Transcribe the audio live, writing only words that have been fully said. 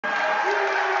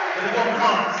All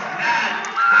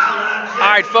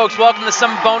right, folks, welcome to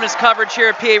some bonus coverage here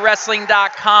at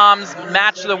PAWrestling.com's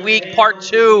Match of the Week, Part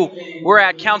 2. We're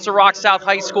at Council Rock South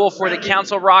High School for the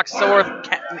Council Rock North,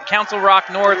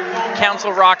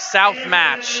 Council Rock South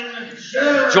match.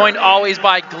 Joined always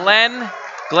by Glenn.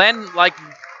 Glenn,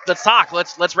 let's talk.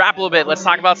 Let's rap a little bit. Let's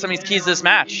talk about some of these keys to this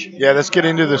match. Yeah, let's get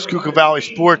into the Schuylkill Valley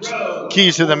Sports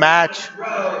keys to the match.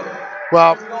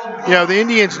 Well, the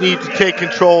Indians need to take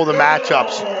control of the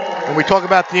matchups. When we talk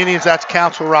about the Indians, that's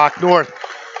Council Rock North.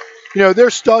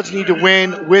 Their studs need to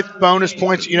win with bonus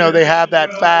points. They have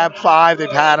that Fab Five.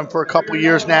 They've had them for a couple of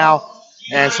years now,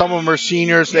 and some of them are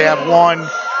seniors. They have one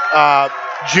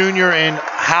junior in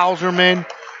Hauserman,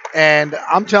 and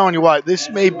I'm telling you what, this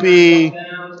may be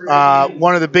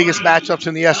one of the biggest matchups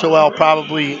in the SOL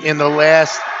probably in the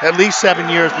last at least 7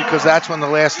 years, because that's when the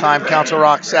last time Council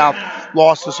Rock South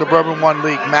lost the Suburban One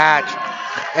League match.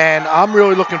 And I'm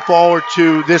really looking forward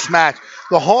to this match.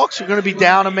 The Hawks are going to be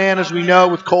down a man, as we know,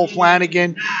 with Cole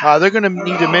Flanagan. They're going to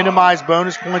need to minimize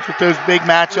bonus points with those big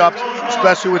matchups,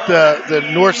 especially with the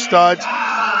North studs.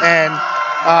 And,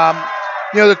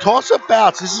 the toss-up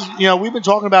bouts. This is, we've been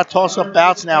talking about toss-up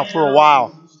bouts now for a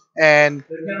while. And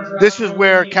this is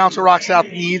where Council Rock South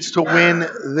needs to win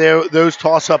those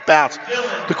toss-up bouts.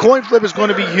 The coin flip is going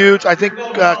to be huge. I think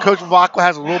Coach Vacqua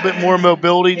has a little bit more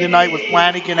mobility tonight with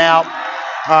Flanagan out.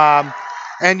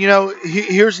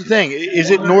 Here's the thing. Is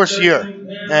it North's year?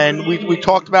 And we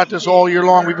talked about this all year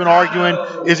long. We've been arguing,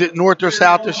 is it North or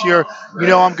South this year?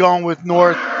 I'm going with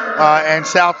North. And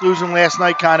South losing last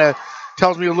night kind of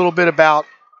tells me a little bit about,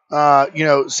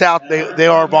 South, they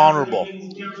are vulnerable.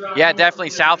 Yeah,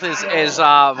 definitely. South is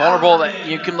vulnerable.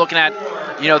 You can look at,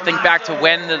 think back to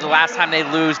when the last time they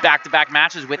lose back-to-back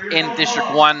matches within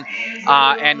District 1,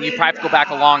 and you probably have to go back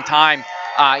a long time.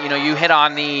 You hit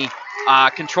on the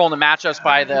controlling the matchups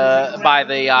by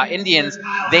the Indians.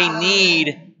 They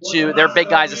need their big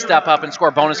guys to step up and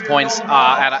score bonus points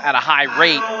at a high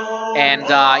rate. And,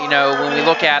 when we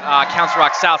look at Council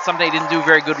Rock South, something they didn't do a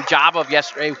very good job of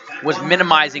yesterday was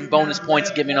minimizing bonus points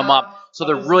and giving them up. So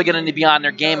they're really going to be on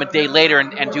their game a day later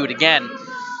and do it again.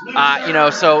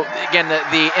 So, again,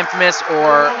 the infamous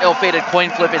or ill-fated coin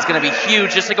flip is going to be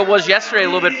huge, just like it was yesterday a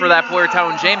little bit for that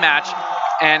Boyertown J match.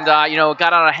 And, it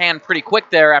got out of hand pretty quick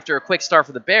there after a quick start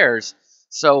for the Bears.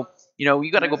 So, you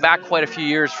got to go back quite a few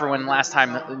years for when last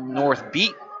time North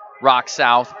beat Rock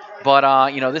South.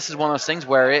 But, this is one of those things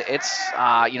where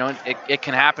it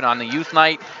can happen on the youth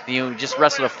night. You just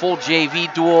wrestled a full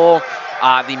JV duel.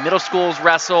 The middle schools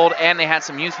wrestled, and they had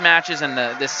some youth matches, and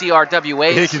the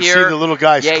CRWAs here. You can see the little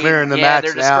guys clearing the match now. Yeah,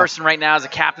 they're dispersing right now as the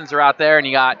captains are out there, and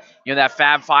you got that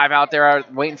Fab Five out there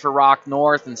waiting for Rock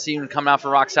North and seeing them coming out for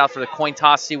Rock South for the coin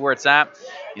toss, see where it's at.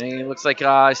 It looks like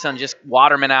his son just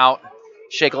Waterman out.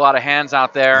 Shake a lot of hands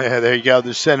out there. Yeah, there you go.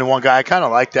 They're sending one guy. I kind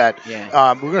of like that.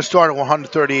 Yeah. We're going to start at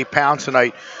 138 pounds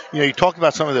tonight. You talk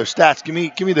about some of those stats. Give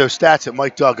me those stats that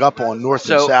Mike dug up on North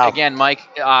and South. So, again, Mike,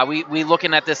 we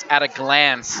looking at this at a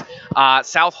glance.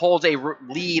 South holds a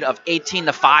lead of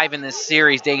 18-5 in this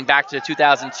series dating back to the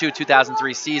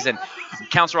 2002-2003 season.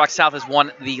 Council Rock South has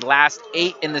won the last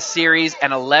 8 in the series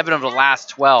and 11 of the last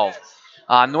 12.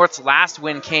 North's last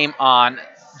win came on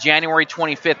January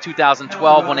 25th,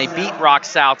 2012, when they beat Rock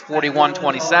South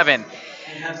 41-27.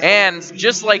 And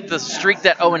just like the streak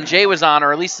that O&J was on,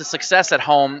 or at least the success at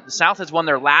home, South has won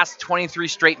their last 23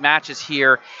 straight matches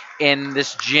here in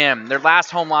this gym. Their last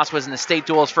home loss was in the state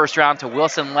duels first round to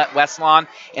Wilson Westlawn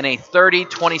in a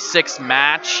 30-26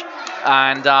 match.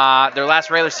 And their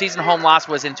last regular season home loss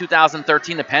was in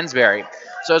 2013 to Pennsbury.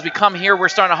 So as we come here, we're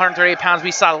starting 138 pounds.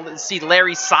 We see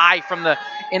Larry Sy from the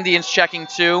Indians checking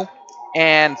too.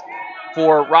 And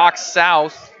for Rock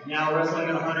South, now wrestling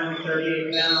at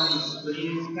 138 pounds,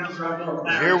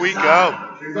 here we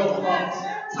go.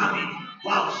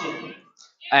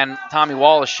 And Tommy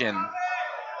Wallishin.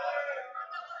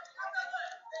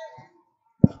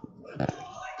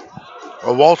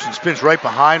 Well, Walton spins right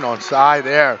behind on Sy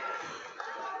there.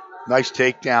 Nice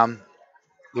takedown.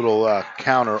 Little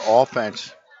counter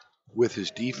offense with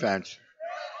his defense.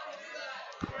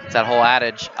 It's that whole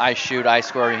adage, I shoot, I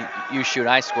score, you shoot,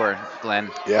 I score,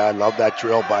 Glenn. Yeah, I love that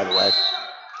drill, by the way.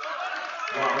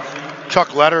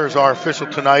 Chuck Letter is our official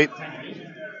tonight.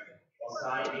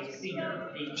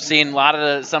 Seen a lot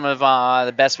of some of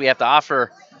the best we have to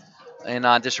offer in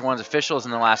District 1's officials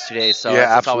in the last 2 days, so yeah,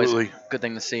 that's absolutely. Always a good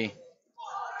thing to see.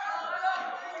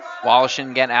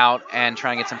 Wallishin getting out and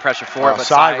trying to get some pressure forward. But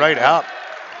Sy right up.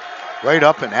 Right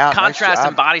up and out. Contrast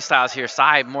in body styles here.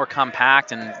 Sy more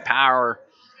compact and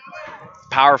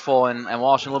powerful, and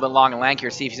Wallishin a little bit long and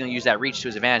lankier. See if he's going to use that reach to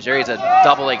his advantage. There he's a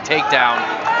double leg takedown.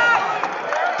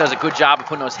 does a good job of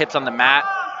putting those hips on the mat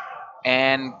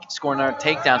and scoring another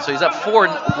takedown. So he's up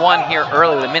 4-1 here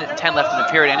early with 1:10 left in the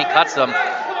period, and he cuts them.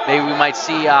 Maybe we might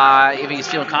see, if he's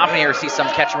feeling confident here, see some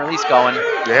catch and release going.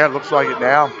 Yeah, it looks like it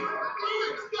now.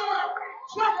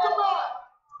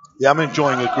 Yeah, I'm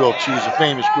enjoying the grilled cheese, the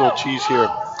famous grilled cheese here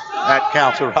at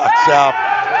Council Rock South.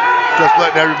 Just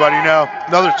letting everybody know.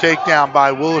 Another takedown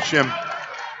by Willisham.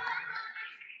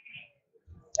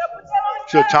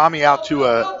 So Tommy out to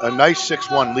a nice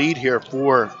 6-1 lead here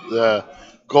for the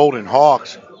Golden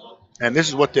Hawks. And this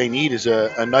is what they need, is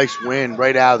a nice win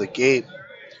right out of the gate.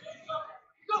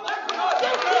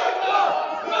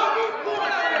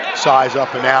 Size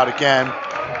up and out again.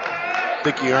 I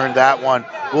think he earned that one.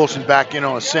 Wilson back in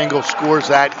on a single, scores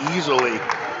that easily.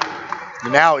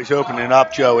 And now he's opening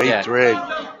up, Joe, 8-3.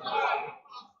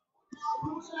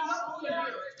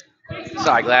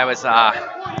 Sorry, glad I was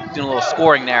doing a little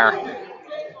scoring there.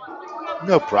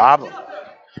 No problem.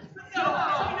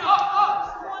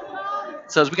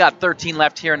 So as we got 13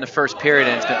 left here in the first period,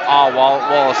 and it's been all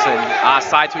Wallison.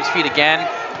 Side to his feet again.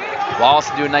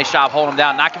 Wallison doing a nice job holding him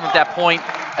down, not giving him that point.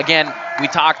 Again, we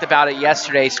talked about it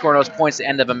yesterday, scoring those points at the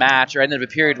end of a match, or end of a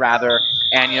period rather,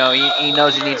 and he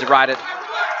knows he needs to ride it.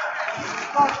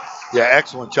 Yeah,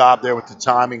 excellent job there with the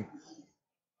timing.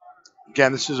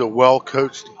 Again, this is a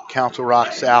well-coached Council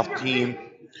Rock South team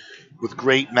with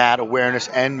great mat awareness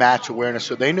and match awareness,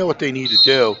 so they know what they need to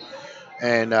do.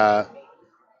 And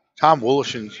Tom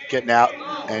Willisham's getting out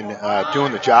and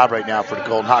doing the job right now for the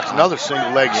Golden Hawks. Another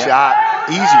single leg shot,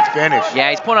 easy finish.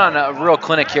 Yeah, he's putting on a real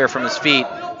clinic here from his feet.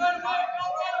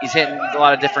 He's hitting a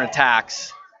lot of different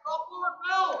attacks.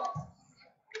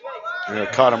 They're going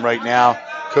to cut him right now.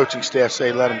 Coaching staff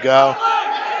say let him go.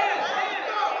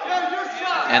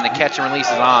 And the catch and release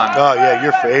is on. Oh, yeah,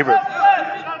 your favorite.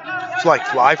 It's like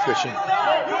fly fishing.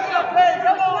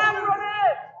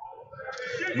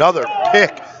 Another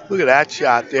pick. Look at that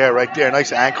shot there, right there.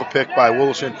 Nice ankle pick by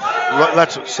Willison.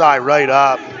 Lets Cy right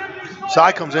up.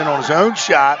 Cy comes in on his own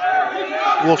shot.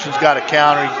 Wilson's got a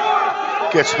counter.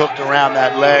 He gets hooked around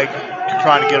that leg,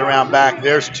 trying to get around back.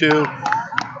 There's two.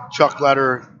 Chuck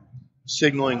Letter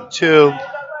signaling two.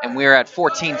 And we're at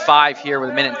 14-5 here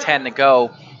with 1:10 to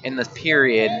go in the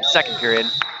period, second period.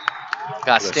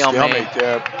 Got a stalemate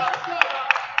there.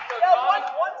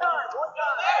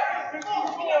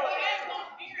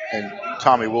 And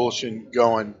Tommy Wilson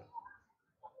going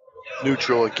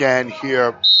neutral again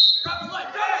here.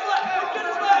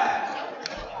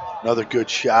 Another good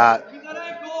shot.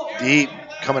 Deep,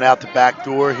 coming out the back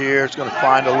door here. It's going to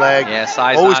find a leg. Yeah,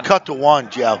 size always on. Cut to one,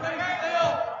 Joe.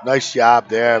 Nice job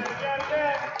there.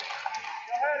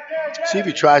 See if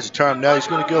he tries to turn him. No, he's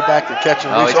going to go back to catch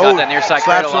him. Oh, he's got that near side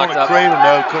cradle slaps on locked the up. cradle.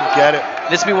 No, couldn't get it.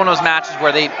 This would be one of those matches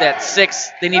where they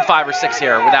need 5 or 6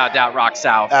 here, without a doubt, Rock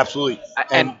South. Absolutely.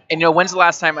 And when's the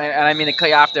last time, and I mean to cut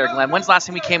you off there, Glenn, when's the last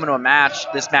time we came into a match,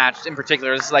 this match in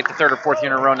particular, this is like the 3rd or 4th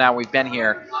year in a row now we've been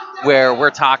here, where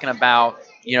we're talking about,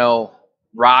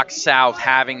 Rock South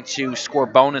having to score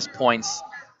bonus points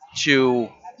to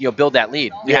build that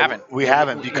lead. We haven't. We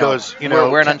haven't because,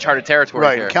 we're in uncharted territory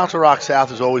right, here. Council Rock South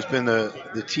has always been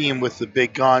the team with the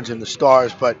big guns and the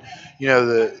stars, but,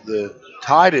 the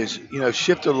tide is,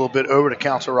 shifted a little bit over to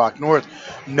Council Rock North,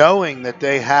 knowing that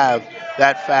they have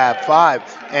that Fab Five.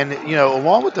 And,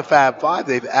 along with the Fab Five,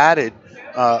 they've added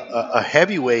a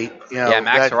heavyweight.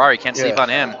 Max Ferrari, can't sleep on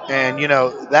him. And,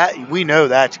 that we know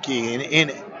that's key.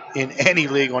 In any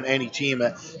league, on any team,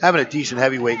 having a decent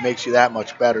heavyweight makes you that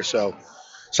much better. So,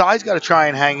 Cy's got to try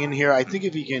and hang in here. I think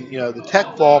if he can, the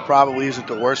tech fall probably isn't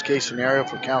the worst case scenario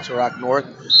for Council Rock North,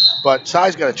 but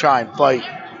Cy's got to try and fight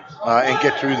and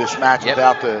get through this match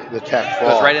without the tech fall.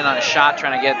 Goes right in on a shot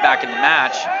trying to get back in the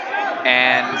match,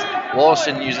 and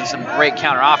Wilson using some great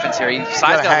counter offense here.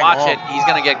 Cy's going to watch it. He's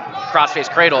going to get cross-face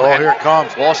cradle. Oh, here it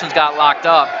comes. Wilson's got locked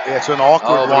up. Yeah, it's an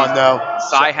awkward one, though.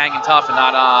 Cy hanging tough and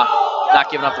not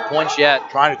giving up the points yet.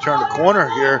 Trying to turn the corner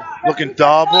here. Looking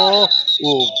double.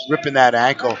 Ooh, ripping that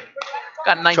ankle.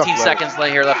 Got 19 seconds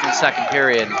here left in the second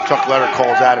period. Chuck Letter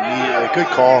calls out immediately. Good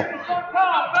call.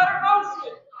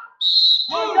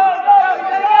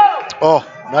 Oh,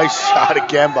 nice shot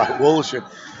again by Willison.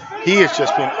 He has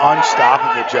just been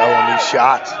unstoppable, Joe, on these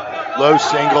shots. Low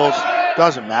singles,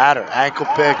 doesn't matter. Ankle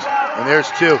picks, and there's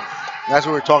two. And that's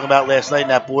what we were talking about last night in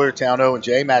that Boyertown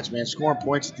O&J match, man. Scoring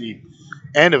points at the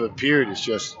end of a period is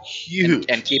just huge.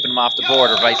 And keeping them off the board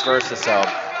or vice versa. So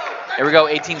here we go,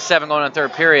 18-7 going on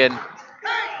third period.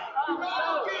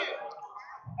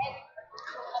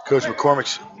 Coach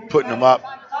McCormick's putting him up,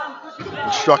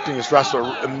 instructing his wrestler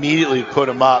immediately to put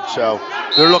him up. So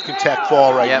they're looking tech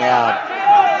fall right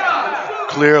now.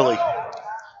 Clearly.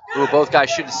 Ooh, both guys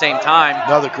shoot at the same time.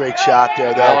 Another great shot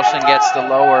there, though. Ellison gets the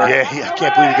lower. Yeah, I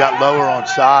can't believe he got lower on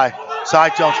Cy. Cy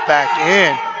jumps back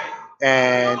in.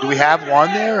 And do we have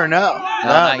one there or no?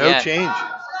 No no change.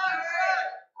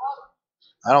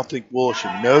 I don't think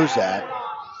Woolisham knows that.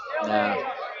 No.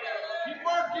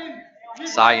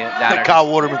 Cy down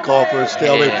Kyle Waterman called for a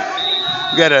stalemate. Yeah.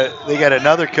 They got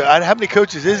another coach. How many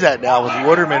coaches is that now with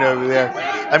Waterman over there?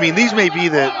 I mean, these may be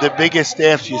the biggest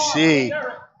staffs you see,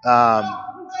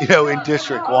 in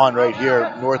District 1 right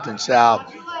here, North and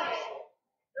South.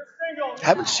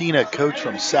 Haven't seen a coach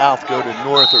from South go to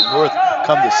North or North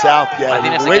come to South yet. I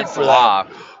think it's against the law.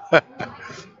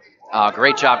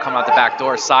 Great job coming out the back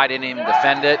door. Cy didn't even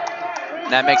defend it.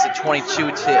 And that makes it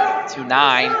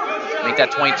 22-9. Make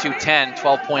that 22-10.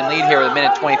 12-point lead here with a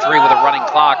minute 23 with a running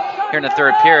clock here in the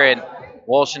third period.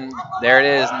 Wolshin, there it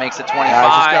is, makes it 25. Yeah,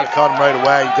 just got to cut him right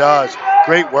away. He does.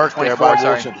 Great work there by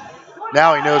Wolshin.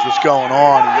 Now he knows what's going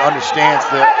on. He understands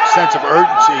the sense of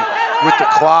urgency with the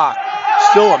clock.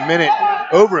 Still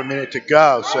over a minute to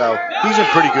go, so he's in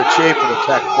pretty good shape for the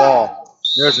Tech ball.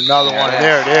 There's another one, and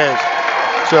there it is.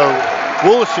 So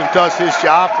Woolisham does his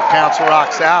job for Council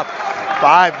Rock South.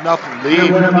 5-0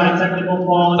 lead.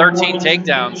 13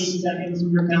 takedowns.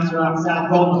 Council Rock South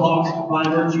Golden Hawks by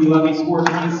virtue of a score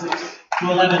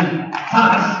 26-11.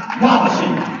 Thomas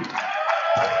Woolisham.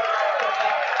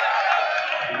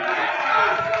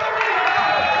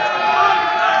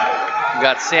 We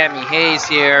got Sammy Hayes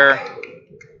here.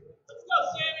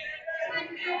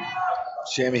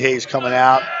 Sammy Hayes coming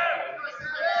out.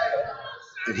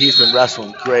 And he's been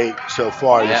wrestling great so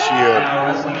far this year.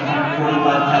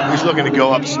 He's looking to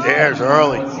go upstairs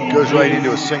early. Goes right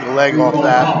into a single leg off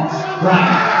that.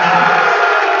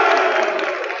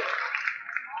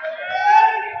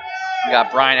 We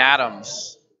got Brian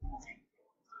Adams.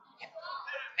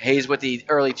 Hayes with the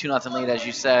early 2-0 lead, as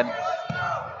you said.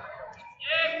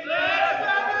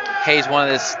 Hayes, one of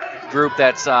this group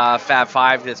that's Fab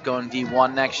 5 that's going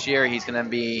D1 next year. He's going to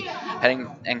be heading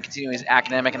and continuing his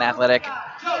academic and athletic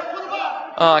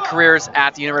careers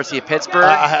at the University of Pittsburgh.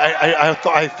 I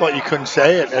thought you couldn't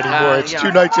say it anymore. It's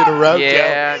 2 nights in a row.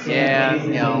 Yeah.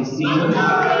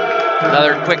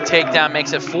 Another quick takedown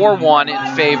makes it 4-1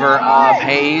 in favor of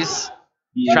Hayes.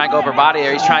 He's trying to go upper body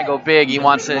there. He's trying to go big. He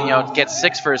wants to, get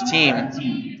 6 for his team.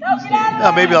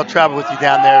 Maybe I'll travel with you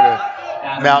down there to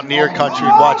Mountaineer Country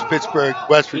and watch Pittsburgh,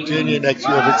 West Virginia next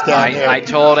year if it's down there. I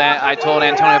told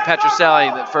Antonio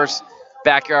Petroselli that first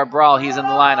backyard brawl, he's in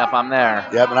the lineup. I'm there.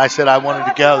 Yep, and I said I wanted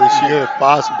to go this year if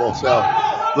possible, so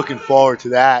looking forward to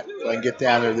that if I can get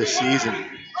down there this season.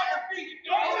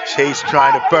 Chase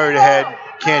trying to bird ahead,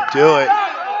 can't do it.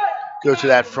 Go to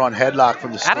that front headlock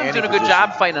from the standing Adam's doing a good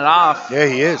job fighting it off. Yeah,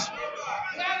 he is.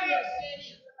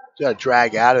 Got to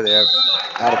drag out of there.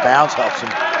 Out of bounds helps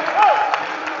him.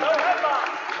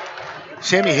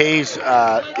 Sammy Hayes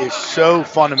is so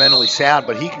fundamentally sound,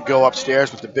 but he can go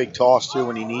upstairs with the big toss, too,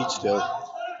 when he needs to.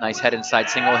 Nice head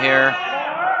inside single here.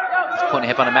 He's putting a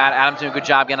hip on the mat. Adam's doing a good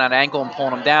job getting on an ankle and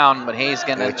pulling him down, but Hayes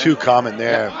getting 2 coming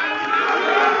there.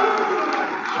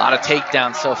 A lot of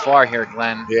takedowns so far here,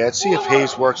 Glenn. Yeah, let's see if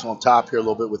Hayes works on top here a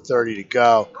little bit with 30 to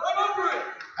go.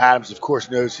 Adams, of course,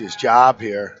 knows his job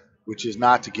here, which is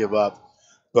not to give up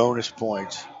bonus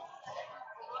points.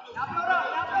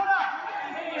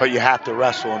 But you have to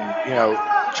wrestle,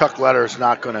 and Chuck Letter's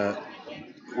not going to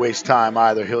waste time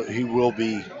either. He will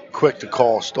be quick to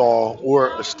call a stall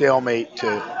or a stalemate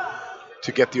to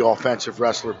get the offensive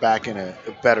wrestler back in a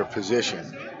better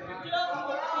position.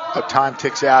 But time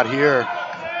ticks out here.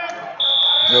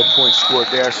 No points scored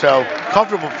there. So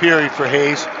comfortable period for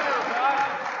Hayes.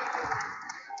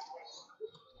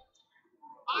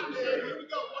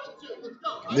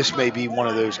 This may be one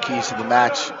of those keys to the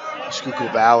match, Schuylkill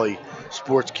Valley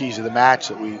sports keys of the match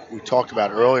that we talked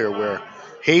about earlier, where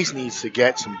Hayes needs to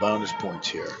get some bonus points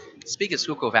here. Speaking of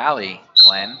Schuylkill Valley,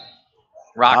 Glenn,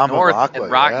 Rock North,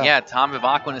 Tom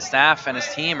Vivacqua and his staff and his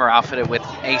team are outfitted with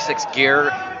A6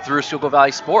 gear through Schuylkill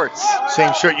Valley Sports.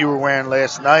 Same shirt you were wearing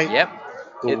last night. Yep.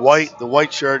 The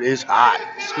white shirt is hot.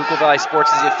 Schuylkill Valley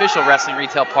Sports is the official wrestling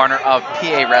retail partner of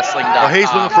PAWrestling.com. Well,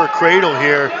 Hayes looking for a cradle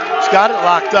here. He's got it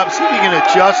locked up. See if he can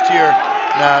adjust here.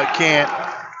 No, he can't.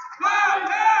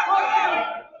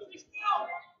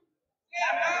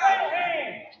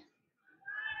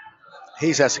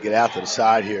 Hayes has to get out to the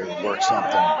side here and work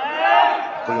something.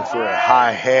 Looking for a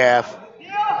high half.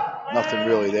 Nothing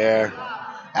really there.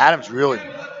 Adams really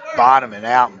bottoming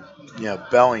out and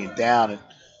bellying down and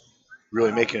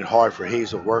really making it hard for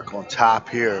Hayes to work on top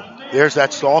here. There's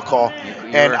that stall call.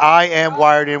 And I am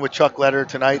wired in with Chuck Letter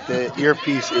tonight. The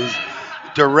earpiece is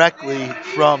directly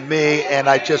from me, and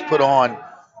I just put on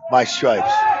my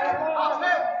stripes.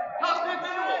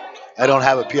 I don't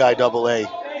have a PIAA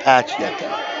patch yet,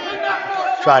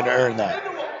 though. Trying to earn that.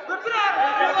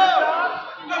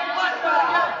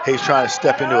 Hayes trying to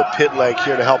step into a pit leg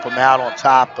here to help him out on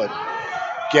top, but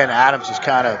again, Adams is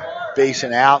kind of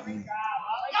basing out and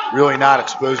really not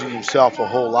exposing himself a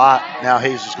whole lot. Now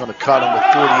Hayes is going to cut him with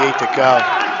 48 to go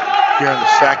here in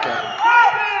the second.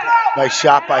 Nice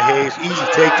shot by Hayes, easy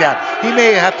takedown. He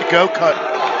may have to go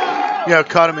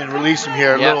cut him and release him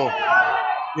here. A little,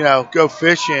 go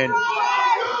fishing.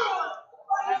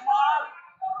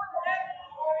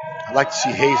 I'd like to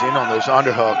see Hayes in on those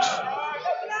underhooks.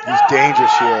 He's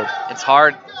dangerous here. It's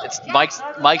hard. It's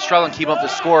Mike's struggling to keep up the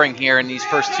scoring here in these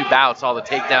first two bouts. All the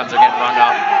takedowns are getting rung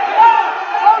up.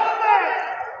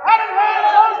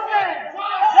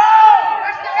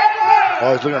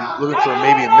 Oh, he's looking for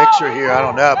maybe a mixer here. I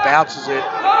don't know. Bounces it.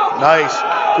 Nice.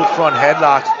 Good front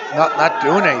headlocks. Not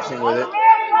doing anything with it.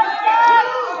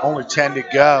 Only 10 to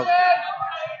go.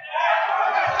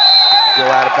 Go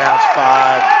out of bounds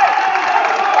 5.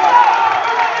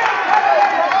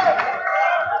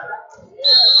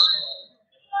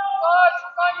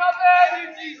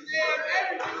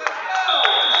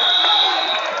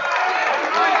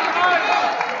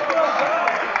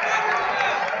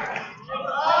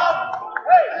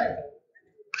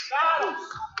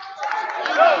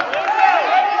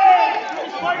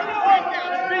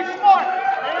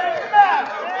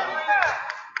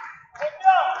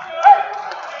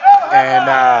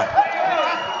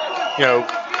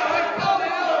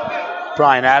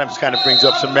 Brian Adams kind of brings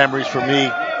up some memories for me,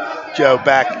 Joe,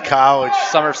 back in college.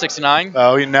 Summer of '69?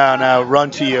 Oh, no. Run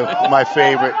to You, my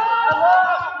favorite.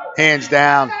 Hands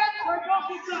down.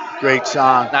 Great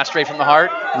song. Not Straight from the Heart?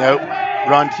 Nope.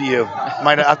 Run to You.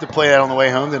 Might have to play that on the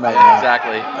way home tonight. Now.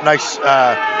 Exactly. A nice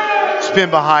spin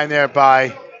behind there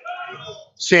by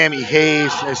Sammy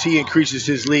Hayes as he increases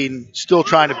his lead and still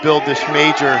trying to build this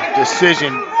major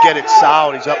decision, get it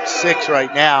solid. He's up 6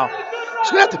 right now. He's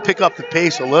going to have to pick up the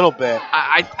pace a little bit.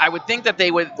 I would think that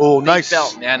they would. Oh, nice.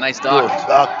 Yeah, nice duck.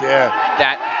 Duck there.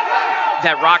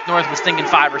 That Rock North was thinking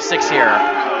 5 or 6 here.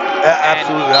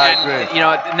 Absolutely, I agree.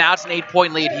 Now it's an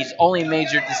 8-point lead. He's only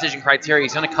major decision criteria.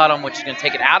 He's going to cut him, which is going to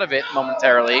take it out of it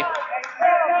momentarily.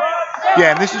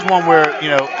 Yeah, and this is one where,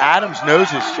 Adams knows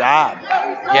his job.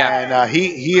 Yeah. And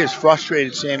he has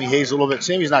frustrated Sammy Hayes a little bit.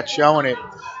 Sammy's not showing it,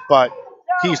 but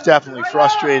he's definitely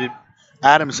frustrated.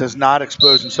 Adams has not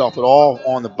exposed himself at all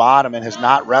on the bottom and has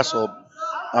not wrestled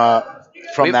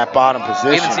from that bottom position.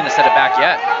 We haven't seen him set it back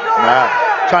yet. No.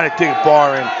 Trying to dig a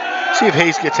bar in. See if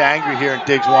Hayes gets angry here and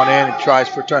digs one in and tries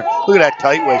for a turn. Look at that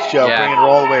tight waist, Joe, bringing it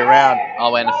all the way around.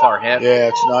 All the way in the far hip. Yeah,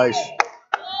 it's nice.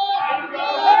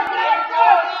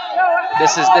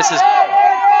 This is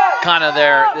kind of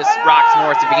this Rocks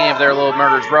North, the beginning of their little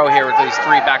murder's row here with these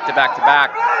 3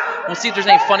 back-to-back-to-back. We'll see if there's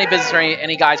any funny business or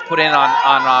any guys put in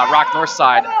on Rock North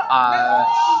side.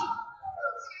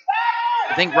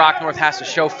 I think Rock North has to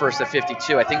show first at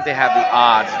 52. I think they have the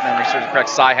odds. If memory serves correct,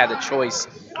 Cy had the choice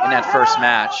in that first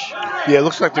match. Yeah, it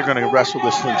looks like they're going to wrestle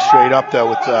this thing straight up, though,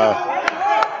 with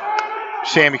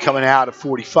Sammy coming out at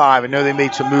 45. I know they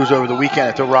made some moves over the weekend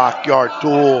at the Rock Yard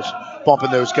Duels, bumping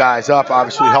those guys up.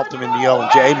 Obviously helped them in the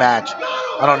O&J match.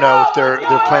 I don't know if they're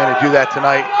planning to do that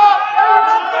tonight.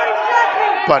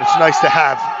 But it's nice to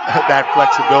have that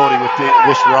flexibility with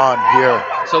this run here.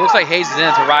 So it looks like Hayes is in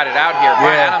to ride it out here.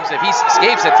 Brian Adams, if he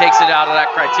escapes it, takes it out of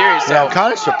that criteria. So. Yeah, I'm kind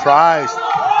of surprised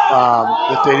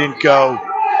that they didn't go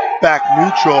back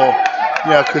neutral,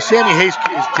 because Sammy Hayes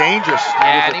is dangerous.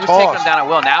 Yeah, and he was taking him down at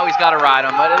will. Now he's got to ride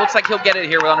him, but it looks like he'll get it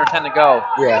here with under 10 to go.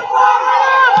 Yeah.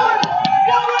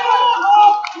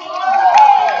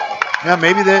 Yeah,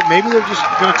 maybe they're just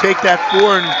going to take that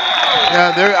 4 and.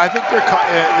 I think the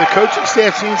coaching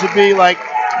staff seems to be like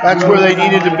that's where they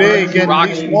needed to be, getting at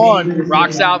least one.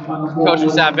 Rock South coaching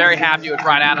staff very happy with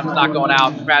Brian Adams not going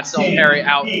out. Brad Perry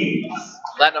out,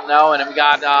 letting them know. And then we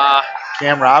got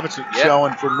Cam Robinson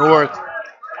showing for North.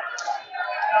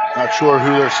 Not sure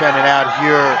who they're sending out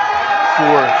here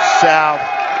for South.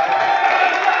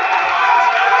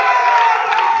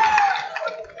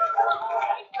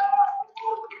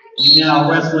 Now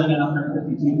wrestling at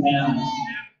 152 pounds.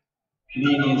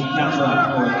 Canadians counter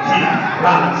up North. Cam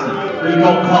Robinson, 3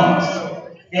 gold clubs.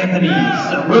 Anthony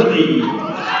Cerulli.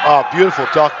 Oh, beautiful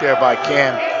duck there by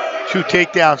Cam. 2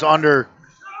 takedowns under,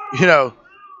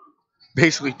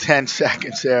 basically 10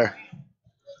 seconds there.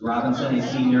 Robinson,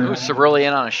 a senior. Who's Cerulli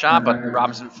in on a shot, but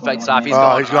Robinson fights off. He's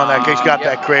going that. He's got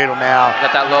that cradle now.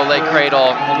 Got that low leg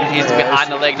cradle. He's behind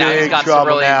the leg now. He's got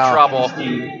Cerulli in trouble.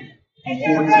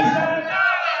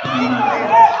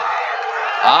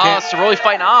 Oh, Cerulli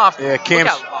fighting off. Yeah,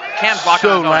 Cam's blocking so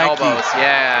his own lanky. elbows.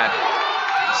 Yeah.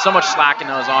 so much slack in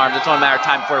those arms. It's only a matter of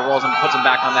time before he rolls and puts him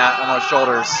back on those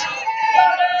shoulders.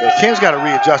 Yeah, Cam's got to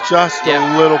readjust just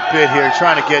a little bit here. He's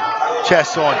trying to get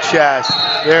chest on chest.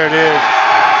 There it is.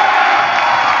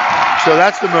 So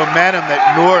that's the momentum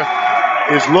that North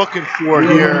is looking for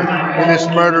here in this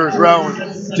murderer's row. And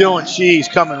Dylan Shee's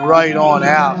coming right on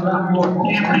out.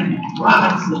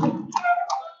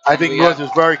 I think North is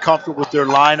very comfortable with their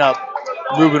lineup,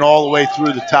 moving all the way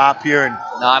through the top here. And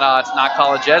it's not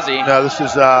Collegesi. no, this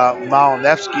is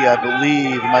Malinevsky, I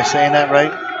believe. Am I saying that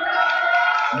right?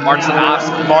 Mark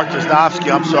Zasnovsky,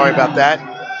 I'm sorry about that.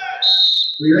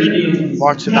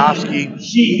 Mark Zasnovsky.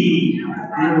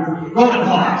 Golden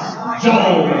Hawks,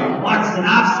 Joel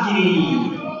Zasnovsky.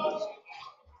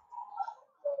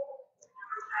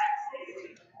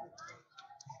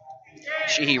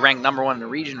 Sheehy ranked #1 in the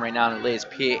region right now in the latest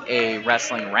PA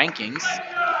wrestling rankings.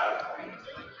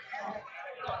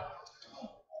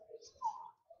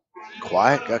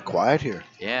 Got quiet here.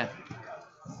 Yeah.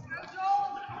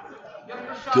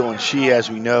 Dylan Shee, as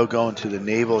we know, going to the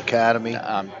Naval Academy.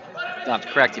 Not to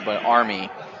correct you, but Army.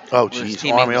 Oh, geez,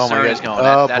 Army, oh my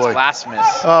God. That's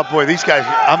blasphemous. Oh, boy, these guys,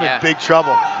 I'm in big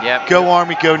trouble. Yep. Go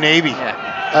Army, go Navy.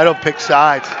 Yeah. I don't pick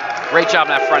sides. Great job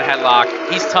in that front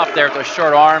headlock. He's tough there with those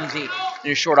short arms.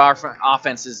 His short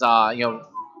offense is,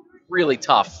 really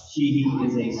tough. She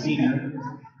is a senior.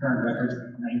 Current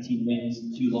record, 19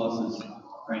 wins, 2 losses.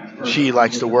 She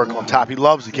likes to work on top. He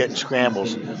loves to get in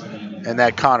scrambles. And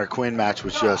that Connor Quinn match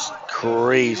was just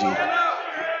crazy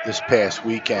this past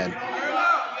weekend.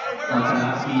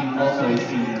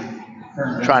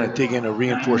 Trying to dig in a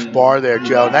reinforced bar there,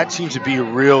 Joe. And that seems to be a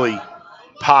really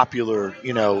popular,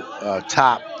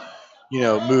 top,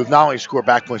 move. Not only score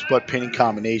back points, but pinning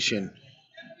combination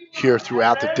here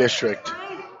throughout the district.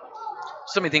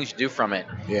 So many things you do from it.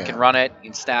 Yeah. You can run it, you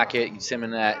can stack it, you can sim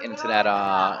into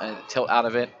that tilt out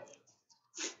of it.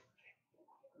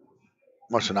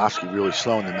 Marcinovsky really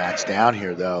slowing the match down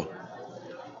here, though.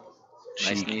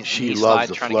 She loves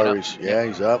the flurries. Yeah,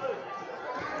 he's up.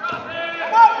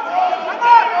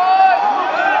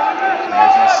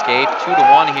 There's an escape,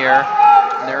 2-1 here.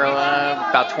 And there are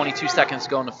about 22 seconds to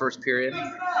go in the first period.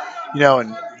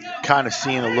 And kind of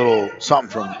seeing a little something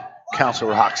from Council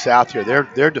Rock South here.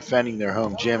 They're defending their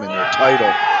home gym and their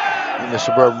title in the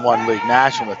Suburban One League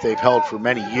National that they've held for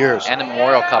many years. And the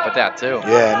Memorial Cup at that, too.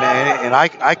 Yeah, and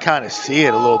I kind of see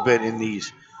it a little bit in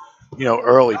these,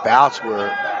 early bouts where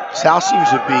South seems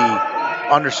to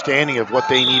be understanding of what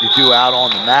they need to do out on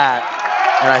the mat.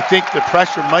 And I think the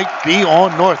pressure might be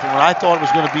on North. And when I thought it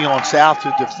was going to be on South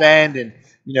to defend, and,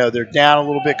 they're down a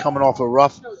little bit coming off a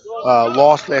rough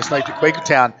loss last night to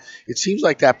Quakertown, it seems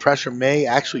like that pressure may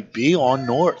actually be on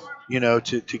North,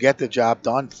 to get the job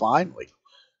done finally.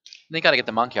 They got to get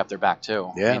the monkey up their back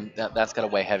too. Yeah, I mean, that's got to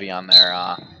weigh heavy on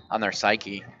their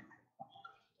psyche.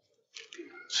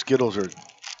 Skittles are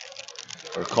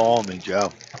calling me,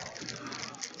 Joe.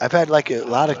 I've had like a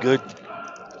lot of good,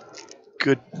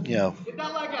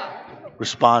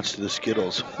 response to the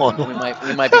Skittles. we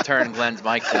might be turning Glenn's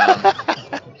mic down.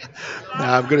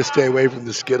 Nah, I'm gonna stay away from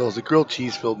the Skittles. The grilled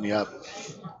cheese filled me up.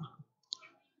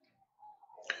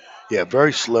 Yeah,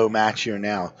 very slow match here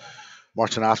now.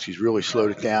 Marcinovsky's really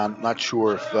slowed it down. Not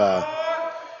sure if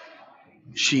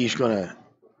she's going to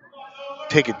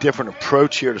take a different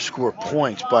approach here to score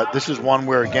points, but this is one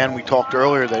where, again, we talked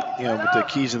earlier that, with the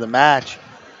keys of the match,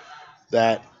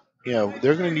 that, they're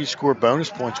going to need to score bonus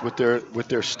points with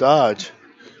their studs.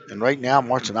 And right now,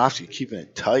 Marcinovsky keeping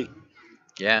it tight.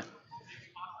 Yeah.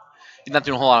 He's not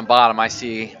doing a whole lot on bottom. I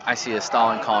see a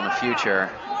stalling call in the future.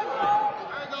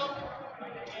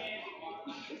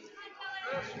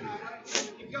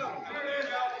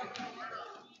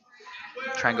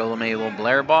 Try and go maybe a little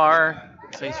Blair bar.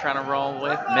 So he's trying to roll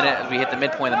with. Minute as we hit the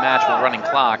midpoint of the match, we're running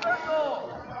clock.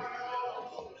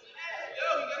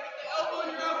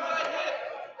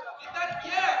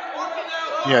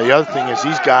 The other thing is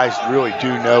these guys really do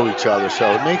know each other,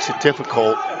 so it makes it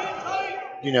difficult,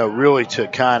 really to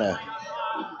kind of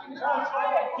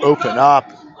open up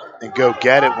and go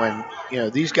get it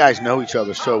when, these guys know each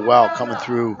other so well coming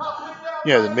through,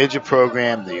 the midget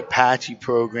program, the Apache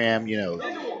program,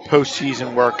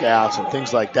 postseason workouts and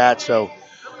things like that. So,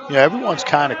 everyone's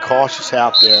kind of cautious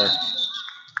out there.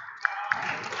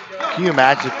 Can you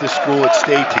imagine if this school had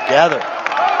stayed together?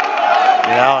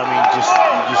 You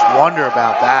just wonder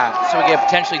about that. So we get a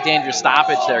potentially dangerous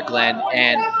stoppage there, Glenn,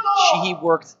 and he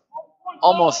worked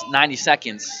almost 90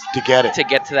 seconds to get it, to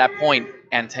get to that point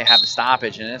and to have the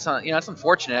stoppage, and it's it's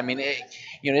unfortunate. I mean,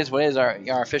 you know, it is what it is.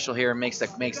 Our official here makes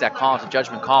that call. It's a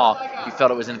judgment call. He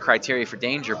felt it was in criteria for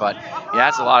danger, but yeah,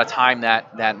 that's a lot of time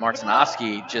that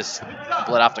Martinovsky just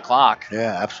bled off the clock.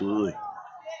 Yeah, absolutely.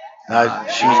 Now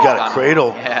she's got a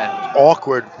cradle. Yeah.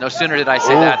 Awkward. No sooner did I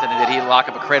say that than did he lock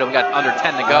up a cradle. We got under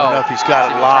 10 to go. I don't know if he's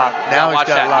got it locked. Now he's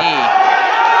got it locked.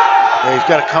 Yeah, he's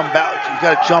got to come back. He's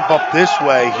got to jump up this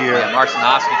way here. Yeah,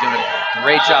 Martinovsky doing a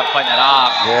great job fighting that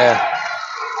off. Yeah.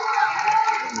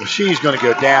 Well, she's going to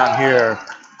go down here.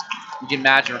 You can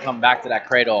imagine her coming back to that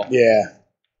cradle. Yeah.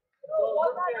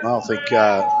 I don't think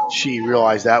she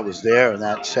realized that was there in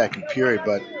that second period,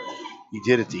 but he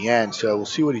did at the end. So we'll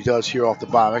see what he does here off the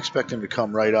bottom. I expect him to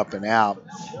come right up and out.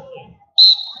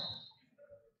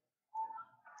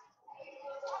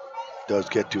 Does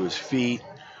get to his feet.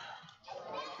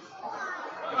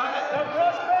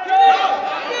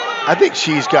 I think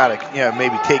she's got to, you know,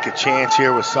 maybe take a chance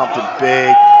here with something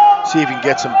big. See if he can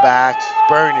get some backs.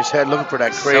 Burying his head, looking for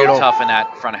that cradle. So tough in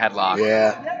that front headlock.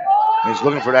 Yeah. He's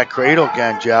looking for that cradle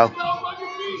again, Joe.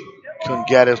 Couldn't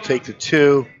get it. He'll take the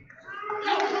 2.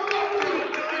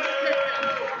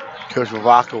 Coach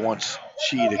Vivaka wants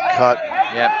she to cut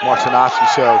Martinovsky,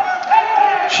 so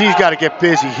she's got to get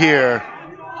busy here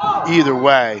either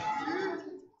way.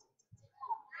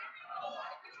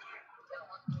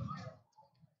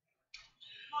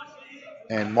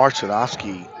 And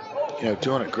Martinovsky, you know,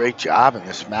 doing a great job in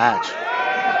this match.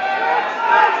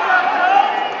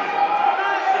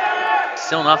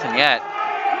 Still nothing yet.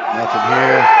 Nothing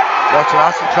here.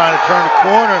 Martinovsky trying to turn the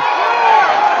corner.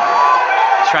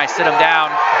 He's trying to sit him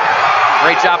down.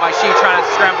 Great job by Shi trying to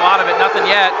scramble out of it. Nothing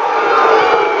yet.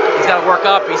 He's got to work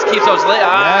up. He keeps those you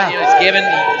know, he's given.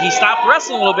 He stopped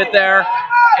wrestling a little bit there,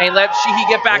 and he let Sheehy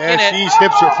get back in it. Shi's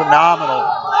hips are phenomenal.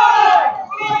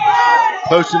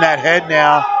 Posting that head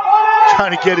now,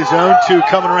 trying to get his own 2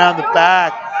 coming around the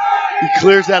back. He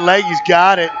clears that leg. He's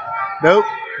got it. Nope.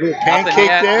 Little pancake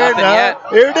there. No. Yet.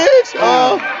 There it is.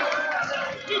 Oh.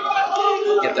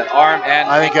 Get that arm and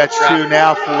I think that's 2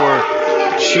 now for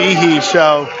Sheehy.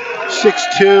 So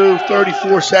 6-2,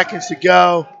 34 seconds to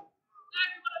go.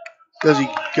 Does he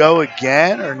go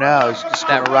again or no? He's just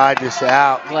going to ride this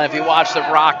out. Glenn, if you watch the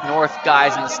Rock North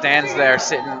guys in the stands there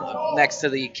sitting next to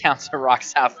the Council Rock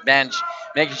South bench,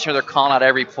 making sure they're calling out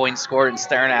every point scored and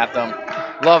staring at them.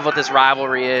 Love what this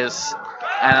rivalry is.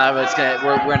 And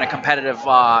we're in a competitive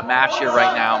match here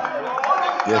right now.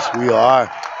 Yes, we are.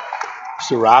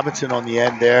 Mr. Robinson on the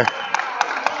end there.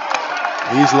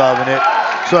 He's loving it.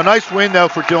 So a nice win, though,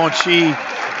 for Dylan Shee.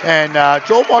 And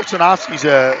Joel Martinovsky's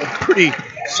a pretty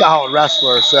solid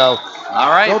wrestler, so all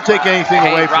right. Don't take anything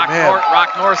away from him.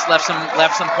 Rock North left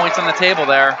some points on the table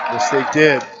there. Yes, they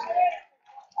did.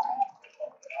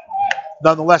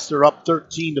 Nonetheless, they're up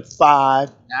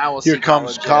 13-5. Now we'll see. Here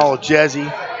comes Collegesi.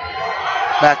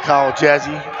 Matt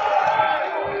Collegesi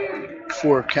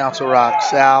for Council Rock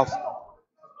South.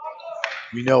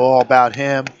 We know all about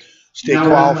him. State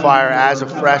qualifier as a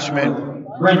freshman.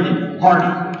 Brendan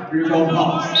Hardy.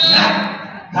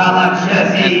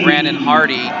 And Brandon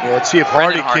Hardy. Yeah, let's see if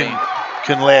Hardy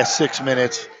can last 6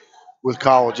 minutes with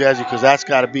Collegesi, because that's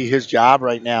got to be his job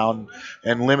right now,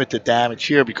 and limit the damage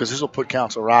here, because this will put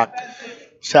Council Rock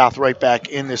South right back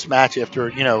in this match after,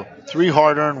 3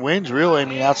 hard-earned wins, really. I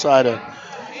mean, outside of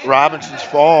Robinson's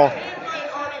fall.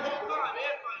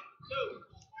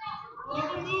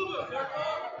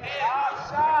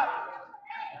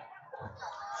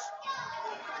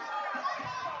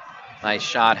 Nice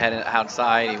shot heading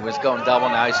outside. He was going double.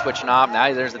 Now he's switching off.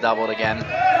 Now there's the double again.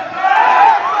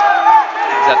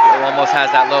 Almost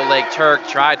has that low leg Turk.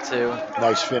 Tried to.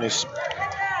 Nice finish.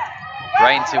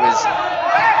 Right into his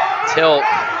tilt.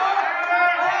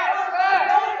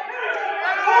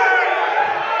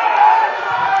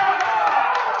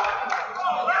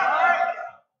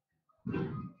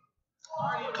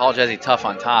 Collegesi tough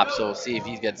on top, so we'll see if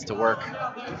he gets to work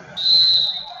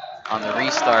on the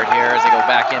restart here as they go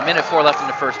back in. Minute 4 left in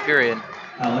the first period.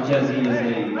 Collegesi is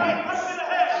a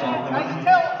sophomore.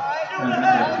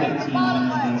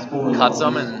 Cuts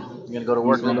him, and he's going to go to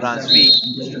work a little bit on his feet.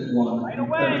 District 1,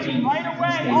 13,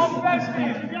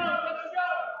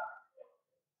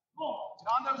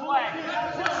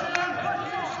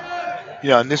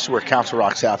 and this is where Council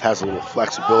Rock South has a little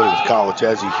flexibility with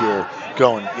Collegesi here,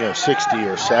 going 60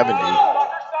 or 70,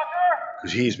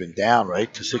 because he's been down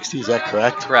right to 60. Is that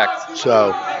correct? Correct.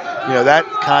 So that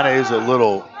kind of is a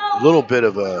little bit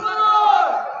of a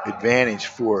advantage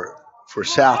for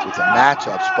South with the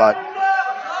matchups. But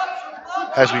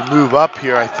as we move up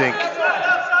here, I think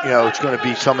it's going to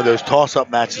be some of those toss-up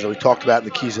matches that we talked about in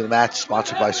the Keys of the Match,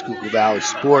 sponsored by Schuylkill Valley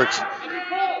Sports.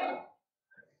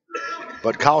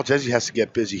 But College has to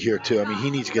get busy here too. I mean, he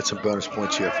needs to get some bonus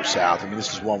points here for South. I mean,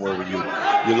 this is one where you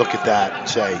look at that and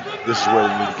say, this is where we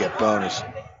need to get bonus.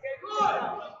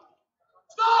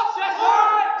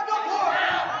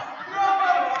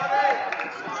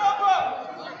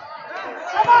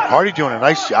 Hardy doing a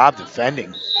nice job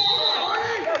defending.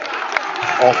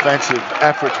 Offensive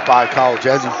efforts by College.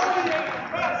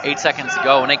 8 seconds to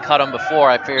go. When they cut him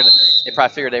before, they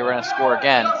probably figured they were going to score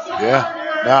again. Yeah.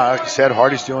 No, like I said,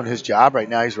 Hardy's doing his job right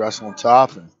now. He's wrestling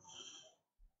tough. And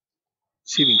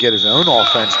see if he can get his own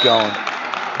offense going.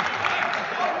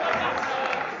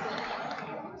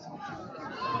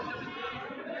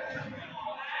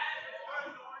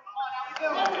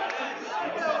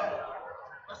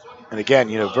 And again,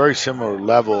 very similar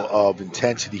level of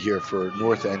intensity here for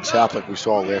North and South, like we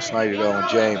saw last night at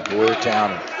O&J and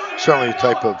Boyertown, and certainly the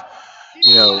type of,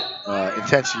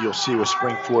 intensity you'll see with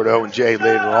Springford O&J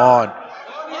later on.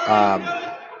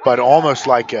 But almost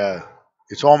like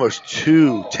it's almost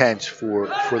too tense for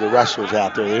the wrestlers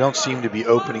out there. They don't seem to be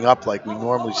opening up like we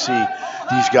normally see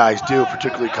these guys do,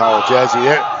 particularly College.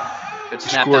 Good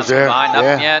snap down there.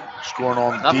 Nothing yet. Scoring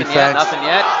on defense. Nothing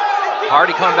yet.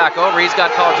 Hardy coming back over. He's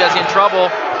got College in trouble.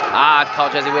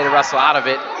 College way to wrestle out of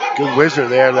it. Good whizzer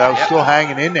there, though. Yep. Still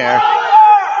hanging in there.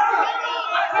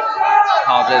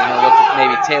 College going to look to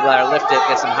maybe table that or lift it,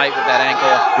 get some height with that ankle.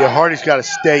 Yeah, Hardy's got to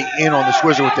stay in on this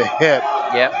whizzer with the hip.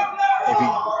 Yep. If he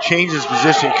changes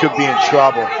position, he could be in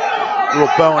trouble. A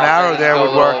little bow and arrow there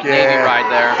would work. Navy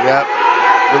ride there. Yep.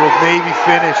 Little Navy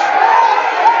finish.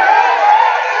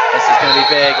 This is going to be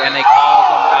big, and they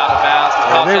called them out of bounds.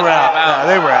 They were out. Yeah,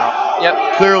 they were out.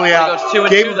 Yep. Clearly out.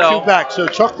 Gave him 2 back. So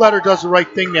Chuck Letter does the right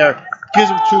thing there. Gives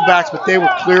him 2 backs, but they were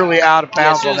clearly out of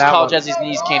bounds on that one. As soon as College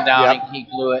knees came down, he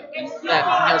blew it. And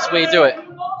that's the way you do it.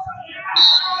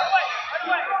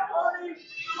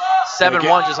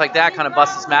 7-1 just like that kind of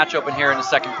busts this match open here in the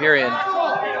second period.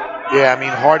 Yeah, I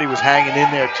mean, Hardy was hanging in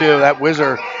there too. That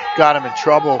whizzer got him in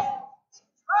trouble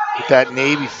with that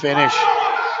Navy finish.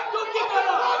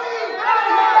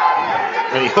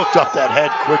 And he hooked up that head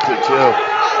quickly too.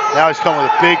 Now he's coming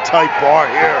with a big tight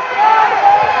bar here.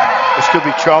 This could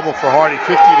be trouble for Hardy.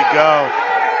 50 to go.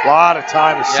 A lot of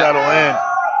time to settle in.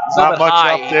 Not much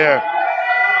up there.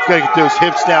 He's got to get those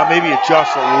hips down, maybe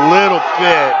adjust a little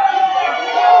bit.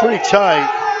 Pretty tight.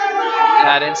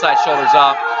 That inside shoulder's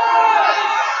up.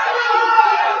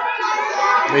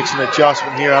 Makes an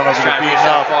adjustment here. I don't know if it'll be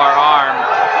enough. Far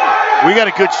arm. We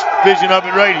got a good vision of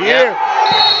it right here.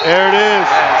 Yep. There it is.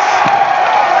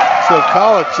 Yes. So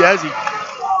College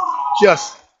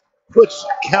just puts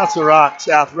Council Rock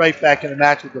South right back in the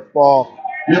match with the fall.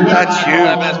 That's huge.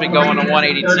 That has been going to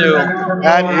 182.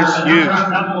 That is huge.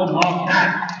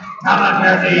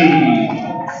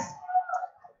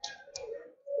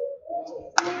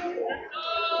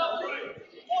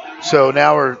 So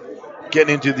now we're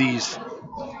getting into these,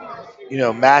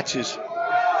 matches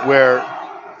where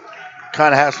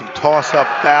kind of has some toss-up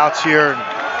bouts here. And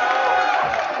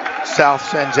South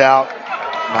sends out,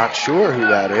 not sure who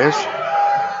that is.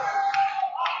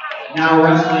 Now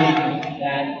wrestling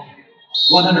at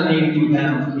 182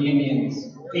 pounds for the Indians,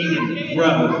 Aiden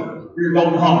Rowe, for your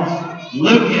Golden Hawks,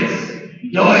 Lucas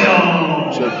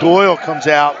Doyle. So Doyle comes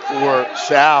out for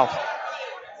South.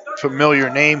 Familiar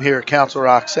name here at Council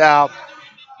Rock South.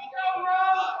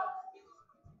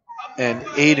 And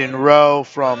Aiden Rowe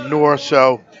from North.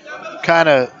 So kind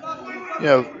of,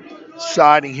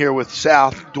 siding here with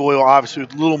South. Doyle obviously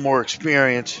with a little more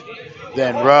experience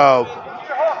than Rowe.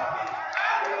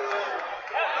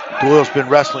 Doyle's been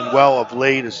wrestling well of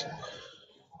late, as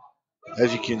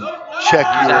you can check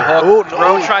your.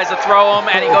 Rowe tries to throw him,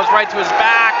 and he goes right to his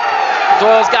back.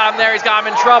 Doyle's got him there. He's got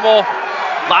him in trouble.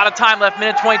 A lot of time left.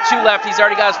 Minute 22 left. He's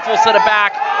already got his full set of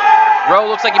back. Rowe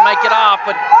looks like he might get off,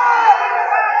 but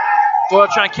Doyle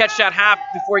trying to catch that half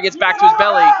before he gets back to his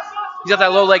belly. He's got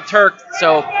that low leg Turk,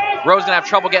 so Rowe's gonna have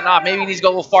trouble getting off. Maybe he needs to go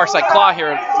a little far side claw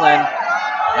here, Glenn.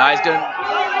 No, he's doing.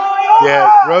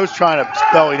 Yeah, Rowe's trying to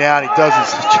belly down. He does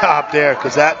his job there,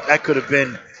 because that could have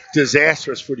been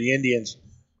disastrous for the Indians,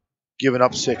 giving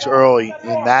up 6 early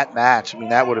in that match. I mean,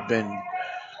 that would have been,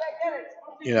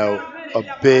 a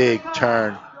big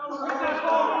turn.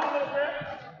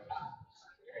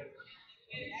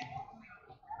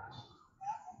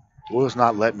 Doyle's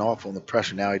not letting off on the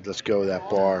pressure now. He lets go of that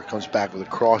bar. Comes back with a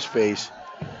cross face,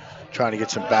 trying to get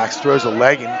some backs. Throws a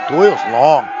leg in. Doyle's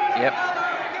long. Yep.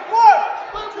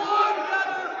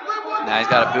 Now he's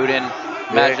got a boot in.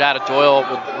 Imagine that of Doyle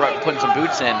with putting some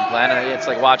boots in, Glenn. It's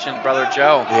like watching Brother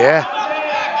Joe. Yeah.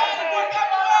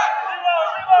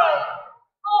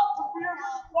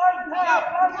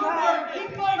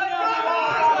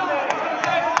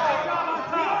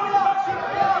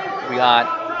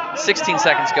 got 16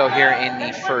 seconds to go here in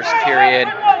the first period.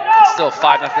 It's still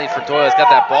 5-0 lead for Doyle. He's got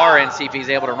that bar in, see if he's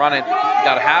able to run it. He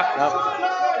got a half. Nope.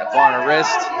 That bar on the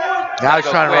wrist. Now he's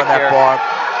trying to run that bar.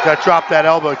 Got to drop that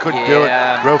elbow. Couldn't do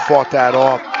it. Rowe fought that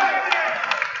off.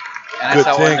 And that's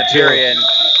how we're in the period.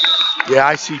 Yeah,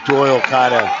 I see Doyle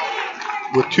kind of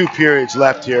with 2 periods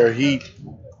left here. He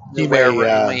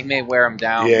may wear him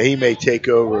down. Yeah, he may take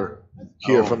over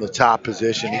here from the top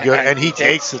position. He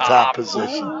takes the top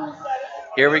position.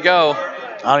 Here we go.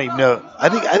 I don't even know. I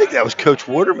think that was Coach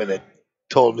Waterman that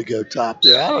told him to go top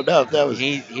there. I don't know if that was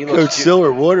Coach Sill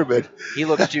or Waterman. He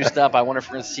looks juiced up. I wonder if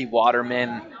we're going to see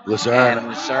Waterman Lucerne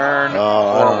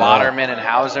or Waterman and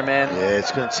Hauserman. Yeah,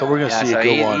 it's good. So we're going to see a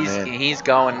good one, man. He's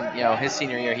going, his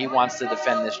senior year, he wants to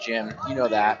defend this gym. You know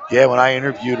that. Yeah, when I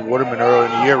interviewed Waterman earlier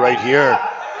in the year right here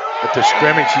at the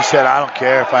scrimmage, he said, I don't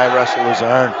care if I wrestle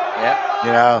Lucerne.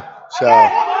 Yep. So.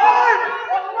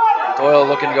 Doyle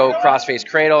looking to go cross-face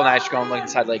cradle. Now he's going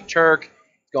inside leg jerk.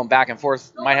 Going back and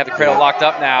forth. Might have the cradle locked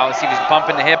up now. Let's see if he's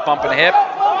bumping the hip. He's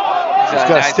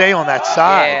got to stay on that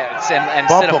side. Yeah, and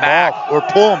bump sit him back. Off or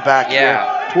pull him back here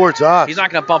towards us. He's not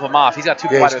going to bump him off. He's got too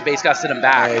wide of a base. He's got to sit him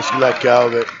back. Yeah, he's going to let go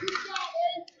of it.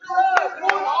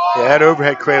 Yeah, that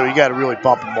overhead cradle, you got to really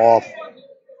bump him off.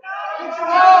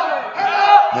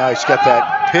 Now he's got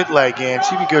that pit leg in.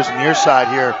 See if he goes near side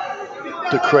here.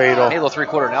 The cradle. Maybe a little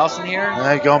 3/4 Nelson here.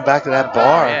 Now going back to that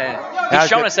bar. Yeah. He's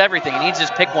showing us everything. He needs to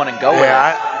just pick one and go with it.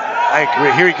 I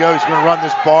agree. Here he goes. He's going to run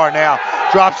this bar now.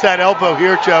 Drops that elbow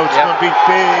here, Joe. It's going to be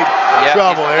big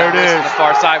trouble. There it is. On the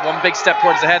far side. One big step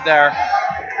towards the head there.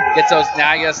 Gets those.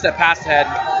 Now you got to step past the head.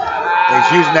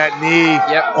 He's using that knee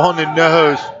on the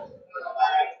nose.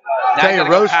 Tell you,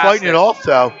 Rowe's fighting it off,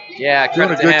 though. Yeah,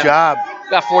 doing a good job.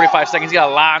 Got 45 seconds. He's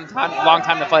got a long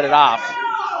time to fight it off.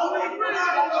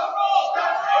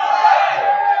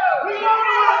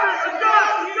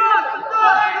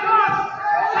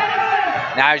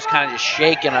 Now he's kind of just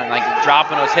shaking and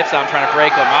dropping those hips down, trying to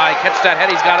break him. He catches that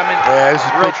head. He's got him in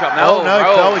real trouble. No, he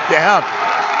fell down.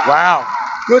 Wow.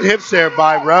 Good hips there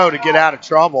by Rowe to get out of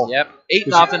trouble. Yep.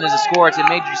 8-0 is the score. It's a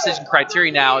major decision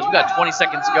criteria now. As we got 20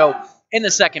 seconds to go in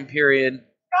the second period.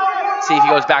 See if he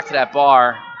goes back to that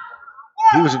bar.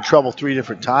 He was in trouble 3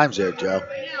 different times there, Joe.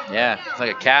 Yeah, it's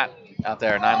like a cat out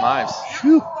there, 9 lives.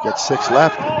 Whew. Got 6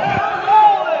 left.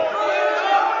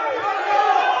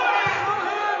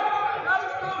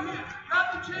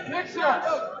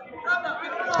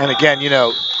 And again,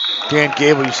 Dan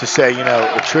Gable used to say,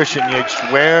 attrition, you just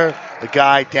wear a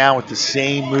guy down with the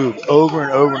same move over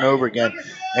and over and over again,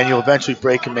 and you'll eventually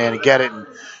break a man and get it. And,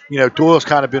 Doyle's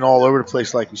kind of been all over the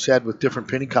place, like we said, with different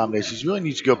pinning combinations. He really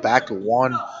needs to go back to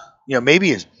one, maybe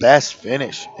his best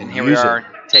finish. And here we are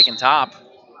taking top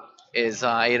is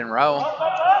Aiden Rowe.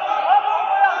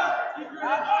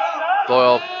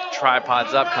 Doyle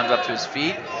tripods up, comes up to his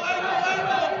feet.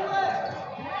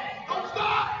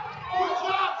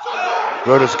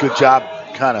 Rowe does a good job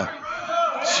kind of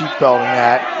seatbelting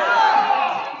that,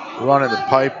 running the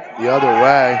pipe the other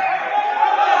way.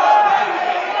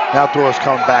 Now Doyle's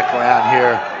coming back around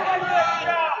here.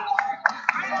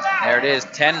 There it is,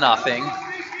 10-0.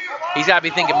 He's got to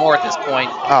be thinking more at this point.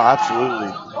 Oh,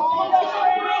 absolutely.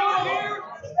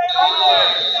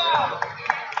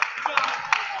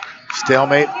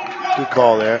 Stalemate. Good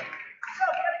call there.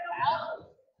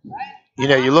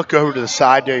 You look over to the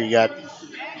side there, you got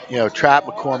Trap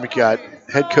McCormick, you got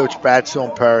head coach Brad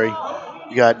Silmperi,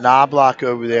 you got Knobloch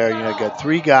over there, you got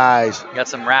 3 guys. You got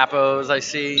some Rappos, I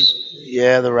see.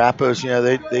 Yeah, the Rappos,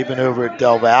 they've been over at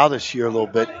Del Valle this year a little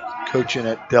bit, coaching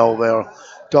at Delaware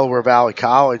Valley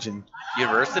College and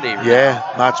University. Yeah,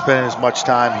 not spending as much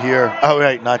time here. Oh,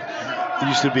 right, it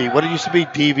used to be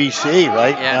DVC,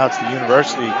 right? Yeah. Now it's the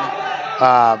university.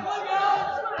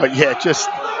 But yeah, just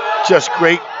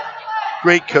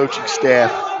great coaching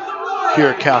staff here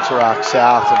at Council Rock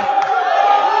South, and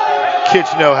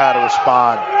kids know how to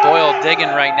respond. Doyle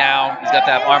digging right now. He's got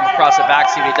that arm across the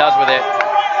back. See what he does with it.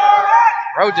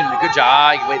 Rowe doing a good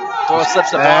job. Doyle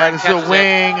slips the bar and catches a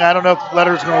wing. I don't know if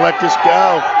Letter's going to let this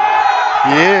go.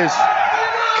 He is.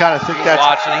 Kind of think he's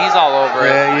watching. He's all over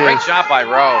it. Great job by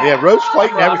Rowe. Yeah, Rowe's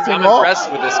fighting everything I'm off.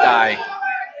 impressed with this guy.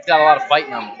 He's got a lot of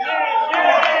fight in him.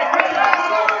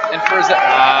 And for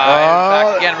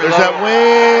back again, there's that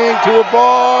wing to a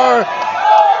bar.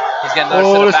 He's getting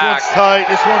another this back. One's tight.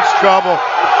 This one's trouble.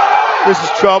 This is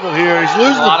trouble here. He's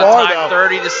losing the bar, though.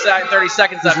 30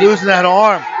 seconds left. He's losing that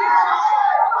arm.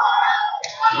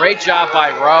 Great job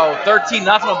by Rowe. 13-0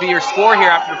 will be your score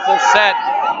here after the full set.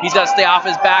 He's got to stay off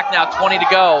his back now. 20 to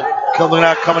go. Coming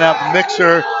out the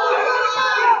mixer.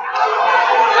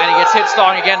 And he gets hit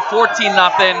strong again. 14-0.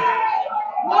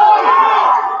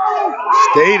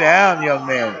 Stay down, young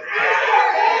man.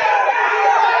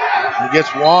 He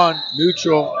gets one,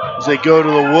 neutral, as they go to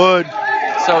the wood.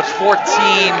 So it's 14-1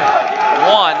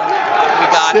 we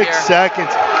got 6 here.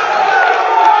 seconds.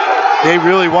 They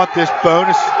really want this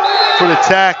bonus for the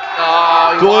tech.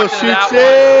 Oh, Doyle shoots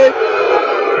it.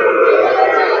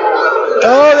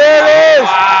 Oh, there it is.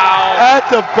 Wow. At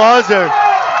the buzzer.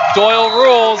 Doyle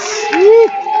rules.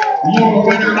 Your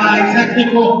winner by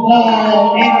technical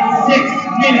fall in 6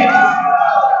 minutes.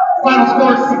 Final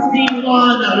score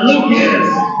 16-1, Lucas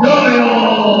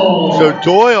Doyle. So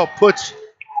Doyle puts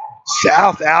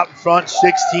South out in front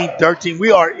 16-13.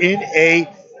 We are in a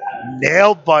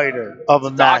nail biter of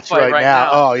a match right now.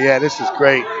 Oh, yeah, this is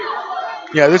great.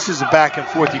 Yeah, this is a back and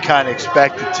forth you kind of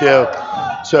expected too.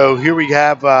 So here we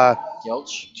have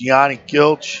Gianni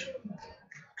Gilch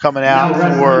coming out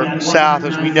for South.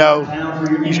 As we know,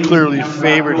 he's clearly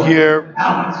favored here.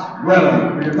 Alex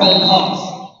Rowe for your Golden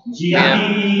Hawks.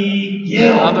 Gianni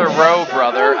Gilch. Another Rowe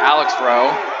brother, Alex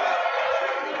Rowe.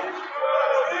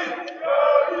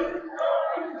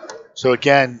 So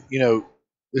again,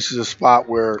 this is a spot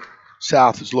where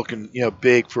South is looking,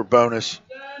 big for bonus.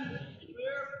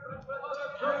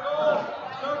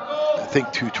 I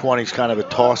think 220 is kind of a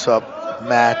toss-up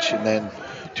match, and then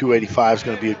 285 is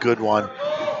going to be a good one.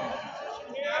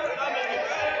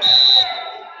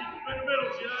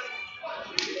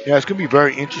 Yeah, it's going to be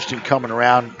very interesting coming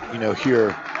around,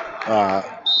 here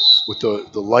with the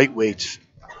lightweights,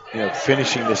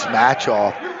 finishing this match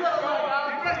off.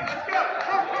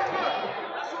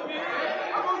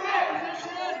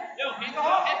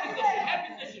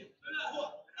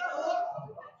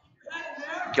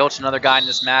 Gilch, another guy in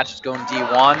this match, is going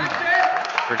D1,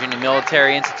 Virginia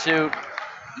Military Institute,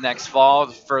 next fall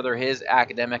to further his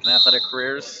academic and athletic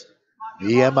careers.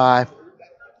 VMI.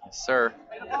 Yes, sir.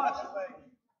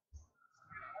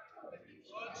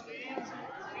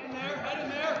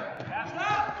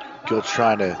 Gilch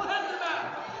trying to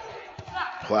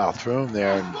plow through him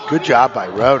there, and good job by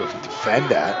Rowe to defend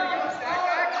that.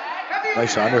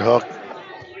 Nice underhook.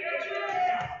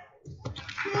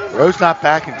 Rowe's not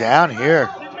backing down here.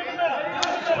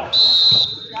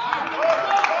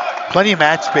 Plenty of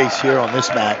mat space here on this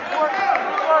mat.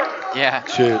 Yeah.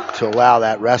 To allow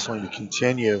that wrestling to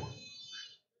continue.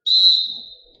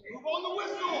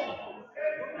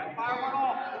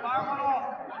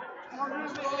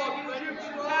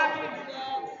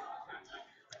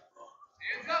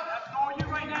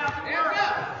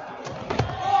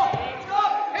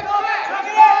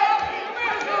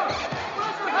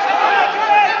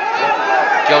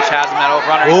 Gilch has him at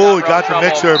over under. Oh, he got the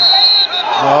mixer.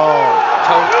 No.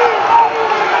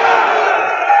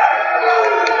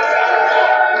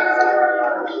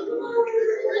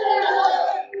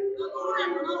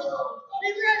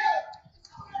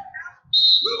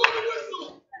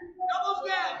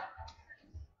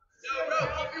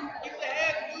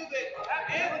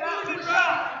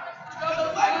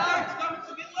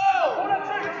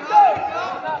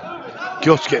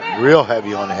 Gilch getting real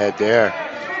heavy on the head there.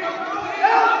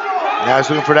 Now he's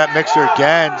looking for that mixer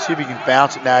again. See if he can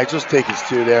bounce it now. He'll just take his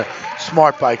two there.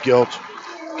 Smart by Gilch.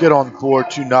 Get on the board,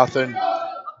 2-0.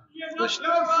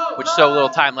 With so little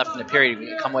time left in the period, we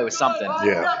can come away with something.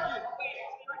 Yeah.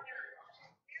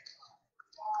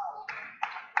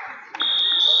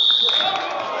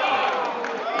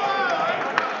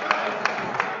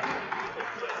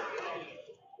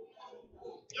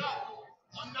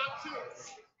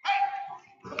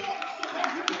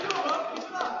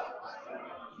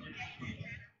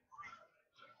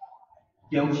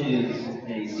 Gilch is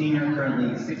a senior,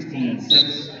 currently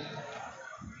 16-6.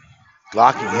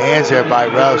 Locking hands there by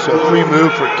Rowe. So free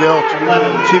move for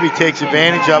Gilch. See if he takes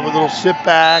advantage of a little sit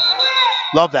back.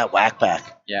 Love that whack back.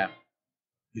 Yeah.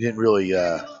 He didn't really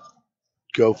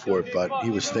go for it, but he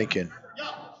was thinking.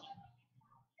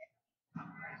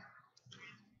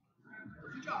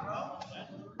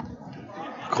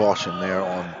 Caution there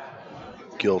on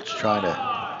Gilch trying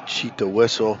to cheat the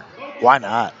whistle. Why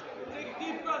not?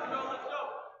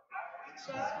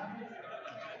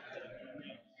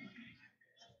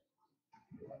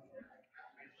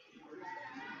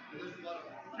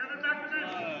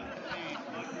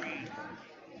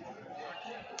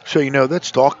 So,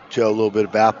 let's talk, Joe, a little bit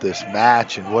about this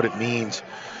match and what it means,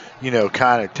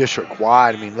 kind of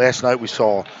district-wide. I mean, last night we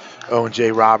saw Owen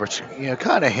J. Roberts,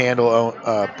 kind of handle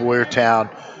Boyertown.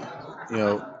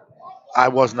 I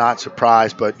was not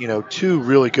surprised, but, two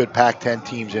really good Pac-10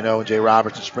 teams in Owen J.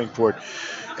 Roberts and Springford,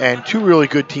 and two really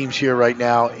good teams here right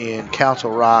now in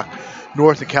Council Rock.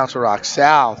 North and Council Rock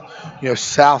South,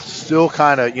 South still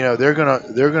kind of, they're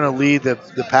gonna lead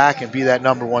the pack and be that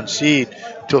 #1 seed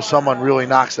until someone really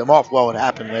knocks them off. Well, it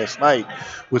happened last night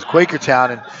with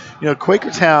Quakertown, and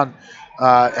Quakertown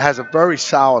has a very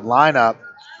solid lineup,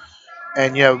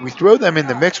 and we throw them in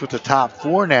the mix with the top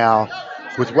 4 now,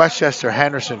 with Westchester,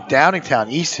 Henderson,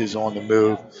 Downingtown East is on the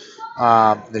move,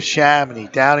 the Chamonix,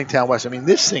 Downingtown West. I mean,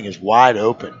 this thing is wide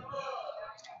open.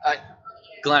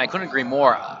 Glenn, I couldn't agree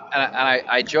more. And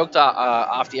I joked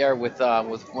off the air with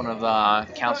one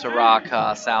of Council Rock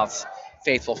South's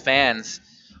faithful fans,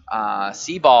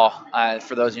 Seaball,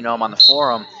 for those who know him on the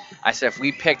forum. I said if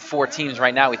we picked 4 teams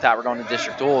right now, we thought we're going to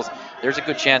district duels. There's a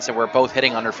good chance that we're both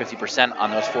hitting under 50%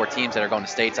 on those 4 teams that are going to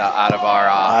states out of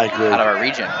our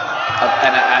region.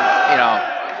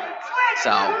 So.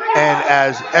 And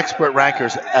as expert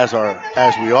rankers as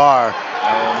we are,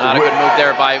 not a good move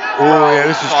there by. Oh yeah,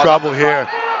 this is trouble here.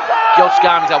 Gilch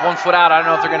got him. He's got 1 foot out. I don't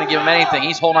know if they're going to give him anything.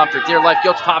 He's holding on for dear life.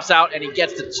 Gilch pops out and he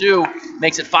gets the 2,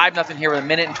 makes it 5-0 here with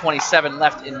 1:27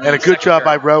 left in. And a good job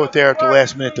by Rowett there at the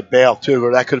last minute to bail too,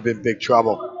 or that could have been big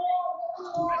trouble.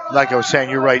 Like I was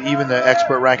saying, you're right. Even the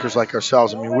expert rankers like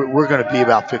ourselves, I mean, we're going to be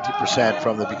about 50%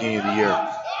 from the beginning of the year.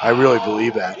 I really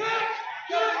believe that.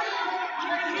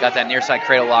 Got that near side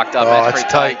cradle locked up. Oh, that's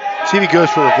tight. See if he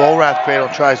goes for the Volrath cradle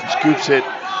and tries and scoops it.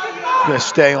 Going to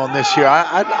stay on this here.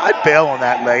 I'd bail on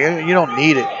that leg. You don't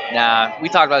need it. Nah, we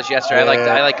talked about this yesterday.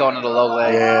 Yeah. I like going to the low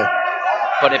leg. Yeah.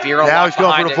 But if you're now he's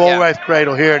going for the Volrath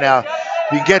cradle here. Now, if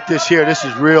you can get this here, this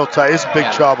is real tight. This is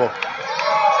big trouble.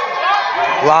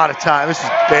 A lot of time. This is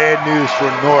bad news for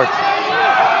North.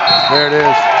 There it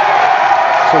is.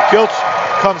 So Gilch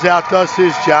comes out, does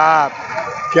his job,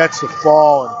 gets the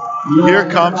fall, and here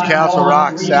comes Council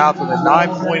Rock South with a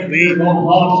 9-point lead.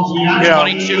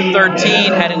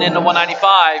 22-13 heading into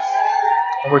 195.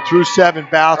 And we're through 7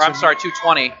 bouts. Or, I'm sorry,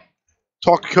 220.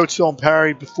 Talked to Coach Dylan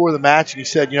Perry before the match, and he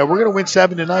said, we're going to win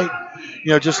 7 tonight.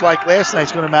 Just like last night,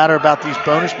 it's going to matter about these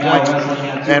bonus points.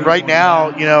 And right now,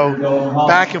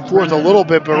 back and forth a little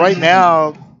bit, but right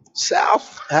now,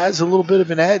 South has a little bit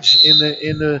of an edge in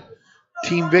the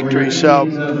team victory. So.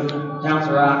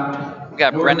 We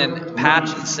got Brendan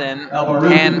Patchinson.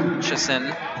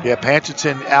 Yeah,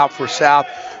 Patchinson out for South.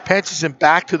 Patchinson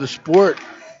back to the sport.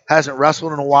 Hasn't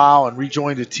wrestled in a while and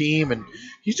rejoined the team, and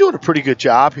he's doing a pretty good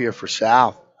job here for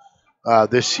South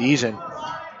this season.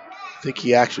 I think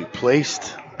he actually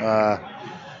placed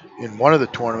in one of the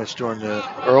tournaments during the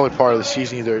early part of the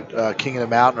season, either King of the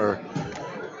Mountain or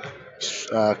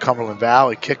Cumberland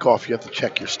Valley kickoff. You have to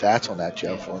check your stats on that,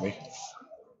 Joe, for me.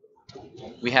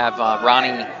 We have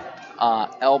Ronnie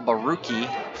El Baruki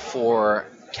for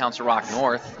Council Rock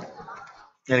North.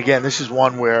 And again, this is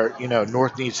one where,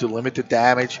 North needs to limit the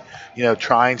damage,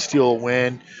 try and steal a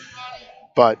win.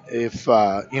 But if,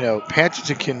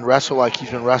 Patchinson can wrestle like he's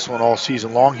been wrestling all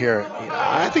season long here,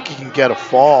 I think he can get a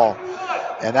fall.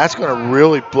 And that's going to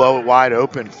really blow it wide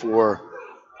open for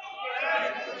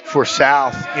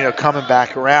South, coming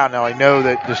back around. Now, I know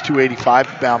that this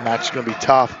 285-pound match is going to be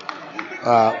tough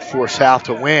for South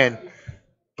to win.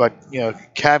 But,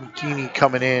 Cavagnini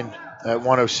coming in at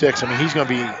 106, I mean, he's going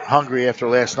to be hungry after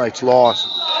last night's loss.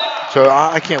 So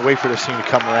I can't wait for this thing to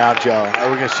come around, Joe.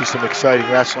 We're going to see some exciting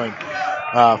wrestling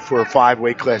for 5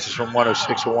 weight classes from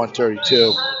 106 to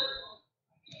 132.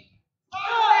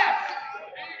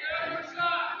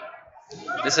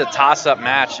 This is a toss-up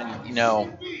match, and,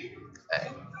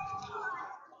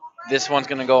 this one's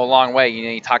going to go a long way.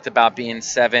 You talked about being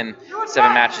seven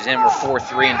matches in. We're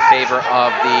 4-3 in favor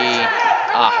of the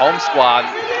home squad.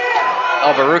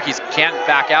 El Baruchis can't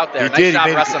back out there. Nice job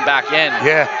wrestling back in.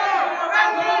 Yeah.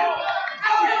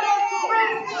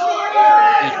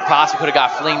 You possibly could have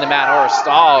got fleeing the mat or a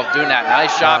stall doing that.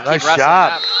 Nice job. Nice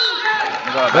job.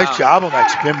 Nice job on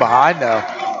that spin behind though.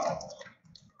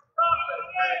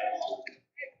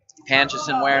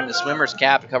 Patchinson wearing the swimmer's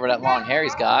cap to cover that long hair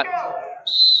he's got.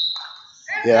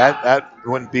 Yeah, that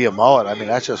wouldn't be a mullet. I mean,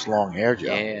 that's just long hair,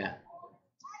 Joe. Yeah.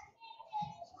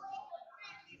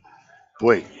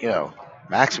 Boy,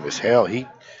 Maximus Hale, he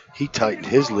tightened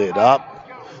his lid up.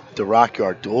 The Rock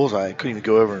Yard Duels, I couldn't even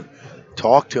go over and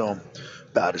talk to him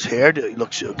about his hair. He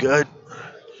looks so good.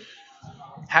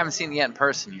 Haven't seen it yet in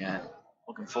person yet.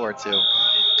 Looking forward to.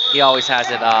 He always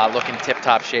has it looking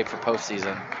tip-top shape for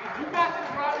postseason.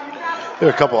 There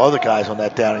are a couple other guys on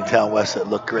that Downingtown West that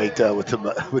look great with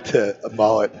the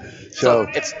mullet. So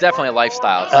it's definitely a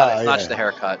lifestyle. It's not just a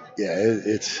haircut. Yeah,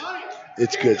 it's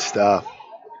good stuff.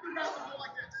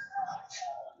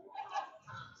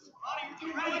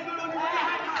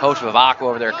 Coach Vivacqua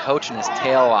over there coaching his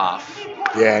tail off.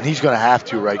 Yeah, and he's going to have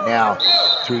to right now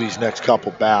through these next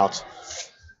couple bouts.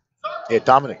 Yeah,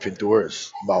 Dominic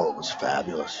Findura's mullet was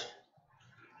fabulous.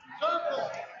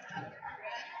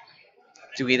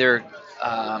 Do either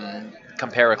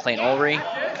compare with Clayton Ulrey?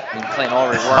 I mean, Clayton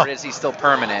Ulrey, where is he still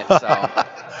permanent? So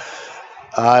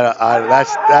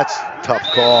that's a tough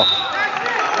call.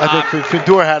 I think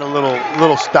Findura had a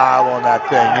little style on that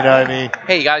thing. You know what I mean?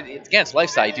 Hey, you got it's against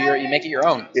lifestyle. You make it your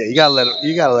own. Yeah, you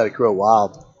gotta let it grow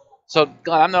wild. So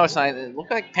Glenn, I'm noticing it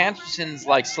looked like Patterson's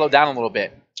like slowed down a little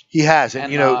bit. He has,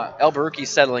 and El Baruchi's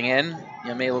settling in.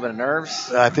 Maybe a little bit of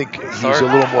nerves. I think he's a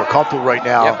little more comfortable right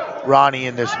now, Yep. Ronnie,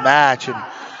 in this match, and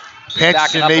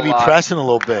Patterson may be pressing a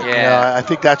little bit. Yeah. I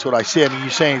think that's what I see. I mean, you're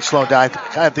saying he's slowing down. I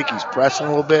kind of think he's pressing a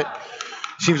little bit.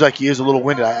 Seems like he is a little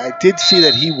winded. I did see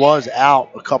that he was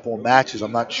out a couple of matches.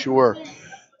 I'm not sure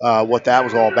what that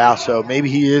was all about. So maybe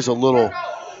he is a little,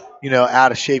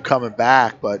 out of shape coming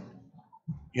back. But,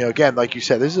 again, like you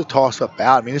said, this is a toss-up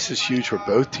bout. I mean, this is huge for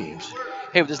both teams.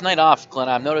 Hey, with this night off, Glenn,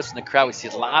 I've noticed in the crowd we see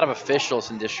a lot of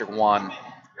officials in District 1,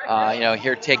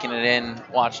 here taking it in,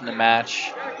 watching the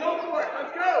match.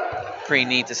 Pretty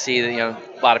neat to see that,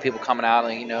 a lot of people coming out.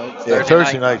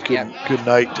 Thursday night, good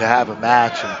night to have a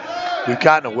match. And we've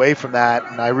gotten away from that,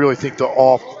 and I really think the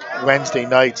off Wednesday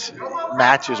nights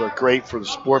matches are great for the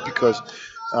sport because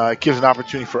it gives an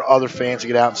opportunity for other fans to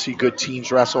get out and see good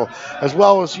teams wrestle, as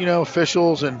well as,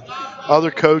 officials and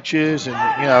other coaches and,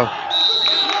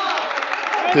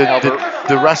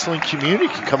 the wrestling community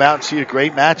can come out and see a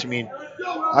great match. I mean,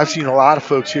 I've seen a lot of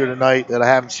folks here tonight that I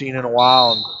haven't seen in a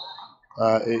while,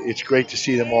 and it's great to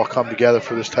see them all come together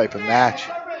for this type of match.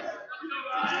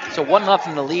 So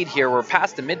 1-0 the lead here. We're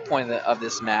past the midpoint of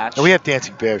this match. And we have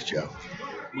Dancing Bears, Joe.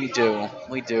 We do.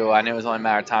 I knew it was only a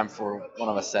matter of time before one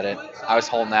of us said it. I was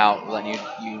holding out, letting you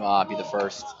be the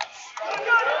first.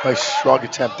 Nice shrug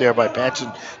attempt there by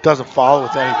Patterson. Doesn't follow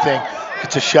with anything.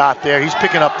 It's a shot there. He's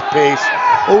picking up the pace.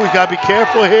 Oh, we got to be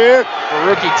careful here.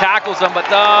 Baruchi tackles him, but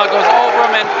goes over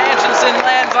him, and Patterson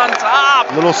lands on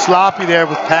top. A little sloppy there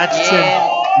with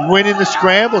Patterson winning the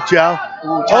scramble, Joe.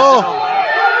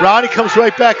 Ronnie comes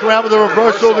right back around with a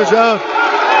reversal of his own.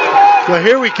 So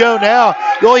here we go now.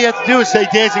 All you have to do is say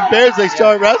Dancing Bears, they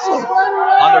start wrestling.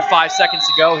 Under 5 seconds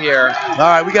to go here. All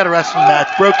right, we got a wrestling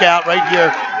match. Broke out right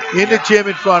here in the gym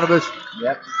in front of us.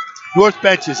 Yep. North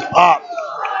bench is up.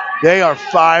 They are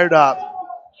fired up.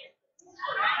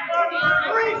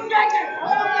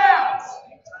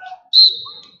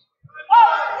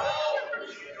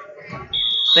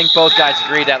 I think both guys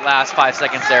agreed that last 5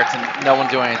 seconds there to no one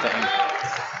doing anything.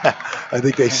 I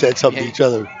think they said something to each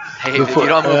other. Hey, if you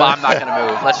don't move, I'm not going to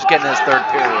move. Let's just get in this third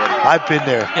period. I've been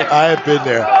there. I have been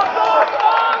there.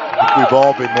 We've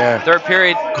all been there. Third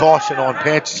period. Caution on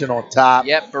Patterson on top.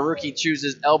 Yep, El Baruchi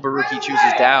chooses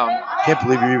down. Can't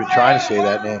believe you're even trying to say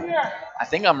that name. I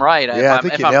think I'm right. Yeah, I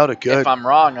think you nailed it good. If I'm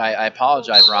wrong, I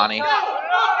apologize, Ronnie.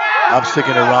 I'm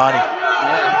sticking to Ronnie.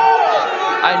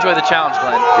 Yeah. I enjoy the challenge,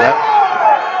 Glenn. Yep.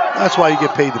 That's why you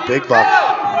get paid the big bucks.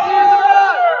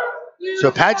 So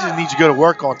Patterson needs to go to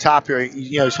work on top here.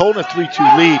 He's holding a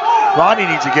 3-2 lead. Ronnie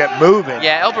needs to get moving.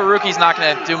 Yeah, El Baruchi's not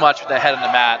going to do much with the head on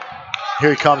the mat. Here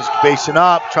he comes, basing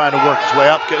up, trying to work his way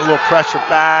up, getting a little pressure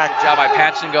back. Good job by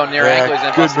Patterson going near ankles.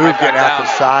 And good move getting out the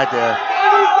side there.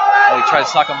 He tried to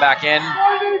suck him back in.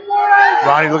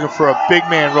 Ronnie looking for a big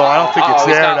man roll. I don't think it's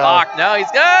there. He's got locked. No,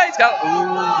 he's got.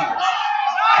 Ooh.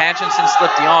 Patterson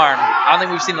slipped the arm. I don't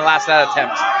think we've seen the last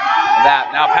attempt of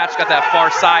that. Now Pat's got that far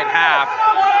side half.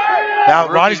 Now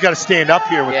Ronnie's got to stand up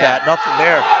here with that. Nothing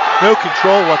there. No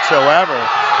control whatsoever.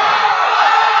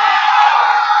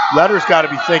 Letter's got to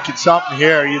be thinking something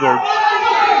here, either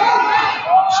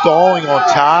stalling on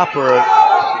top or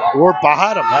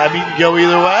bottom. I mean, you can go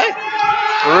either way.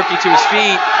 Baruchi to his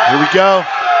feet. Here we go.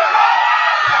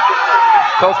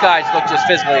 Both guys look just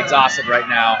physically exhausted right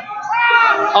now.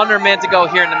 Under a minute to go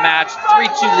here in the match.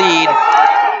 3-2 lead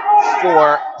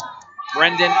for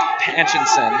Brendan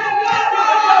Patterson.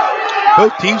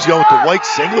 Both teams go with the white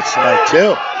singlets tonight,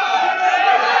 too.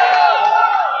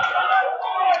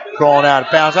 Crawling out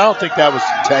of bounds. I don't think that was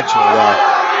intentional, though.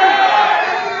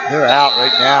 They're out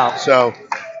right now. So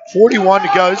 41 to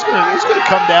go. It's going to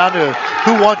come down to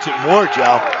who wants it more,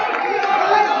 Joe.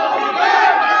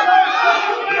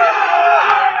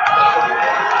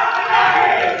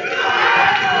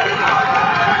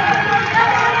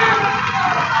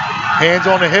 Hands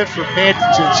on the hip for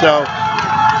Patterson, so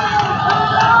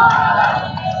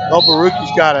El Baruchi's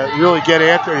got to really get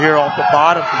after it here off the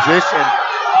bottom position.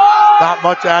 Not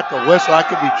much at the whistle. That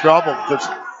could be trouble because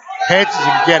Patterson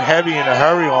can get heavy in a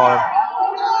hurry on him.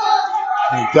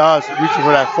 And he does, reaching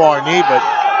for that far knee, but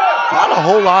not a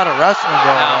whole lot of wrestling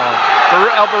going on.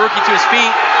 El Baruchi to his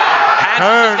feet.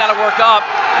 Patterson's got to work up.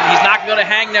 And he's not going to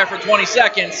hang there for 20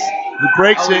 seconds. He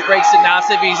breaks it. He breaks it now.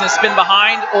 See if he's going to spin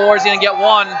behind or is he going to get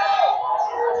one.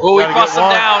 Oh, he busts him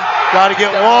down. Got to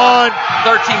get one.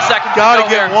 13 seconds Got to to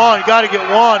go get here. one. Got to get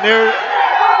one. There's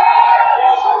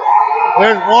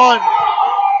one.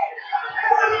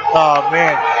 Oh,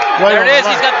 man. Right there it is.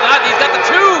 He's got the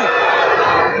two.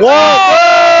 Whoa.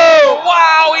 Oh,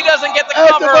 wow. He doesn't get the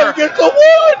cover. Everybody gets the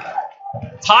one.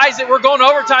 Ties it. We're going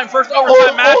overtime. First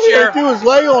overtime match here. All he had to do is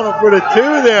lay on him for the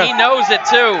two there. He knows it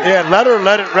too. Yeah, let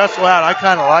it wrestle out. I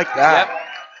kind of like that. Yep.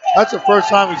 That's the first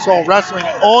time we saw wrestling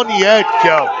on the edge,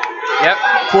 Joe. Yep.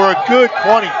 For a good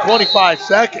 20, 25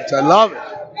 seconds. I love it.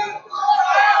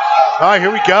 All right,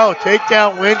 here we go.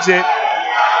 Takedown wins it.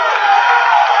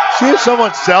 See if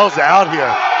someone sells out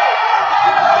here.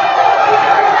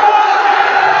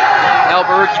 El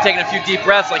Baruki taking a few deep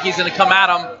breaths like he's going to come at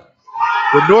him.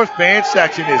 The north band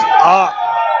section is up.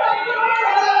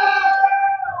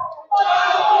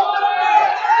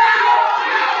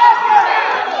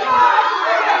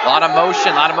 A lot of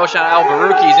motion on El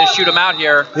Baruki. He's going to shoot him out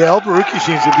here. Yeah, El Baruki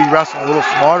seems to be wrestling a little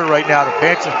smarter right now than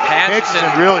Panchison.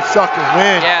 Panchison really sucking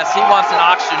wind. Yes, he wants an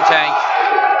oxygen tank.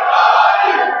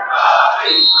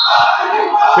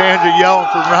 Fans are yelling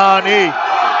for Ronnie.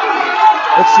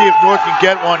 Let's see if North can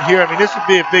get one here. I mean, this would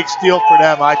be a big steal for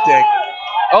them, I think.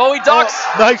 Oh, he ducks.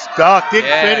 Oh, nice duck.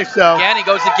 Didn't finish, though. Again, he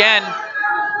goes again.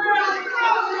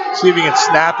 See if he can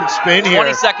snap and spin here.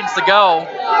 20 seconds to go.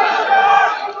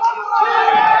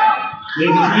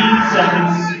 15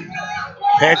 seconds.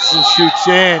 Panchison shoots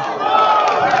in.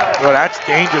 Well, that's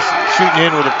dangerous, shooting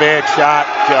in with a bad shot,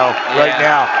 Joe, right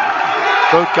now.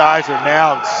 Both guys are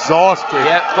now exhausted.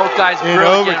 Yep, both guys in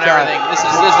really getting overtime. everything. This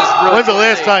is really. When's the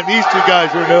last time these two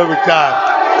guys were in overtime?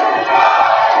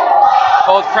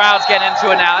 Both crowds getting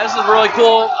into it now. This is a really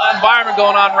cool environment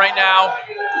going on right now.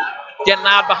 Getting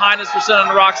loud behind us. We're sitting on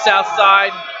the Rock South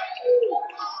side.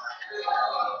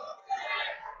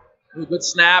 Ooh, good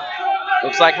snap.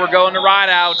 Looks like we're going to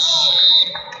rideouts.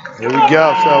 Here we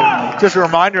go. So just a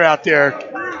reminder out there,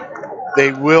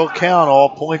 they will count all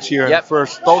points here in the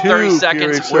first both 30 two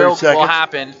seconds periods, will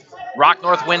happen. Rock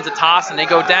North wins a toss and they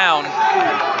go down.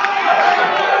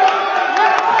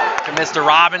 To Mr.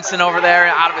 Robinson over there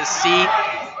out of his seat,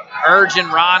 urging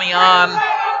Ronnie on.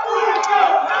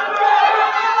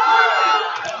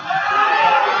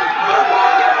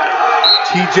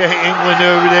 TJ England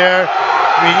over there.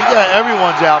 I mean, you got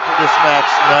everyone's out for this match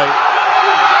tonight.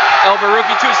 El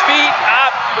Baruki to his feet.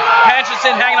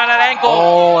 Panchison hanging on that ankle.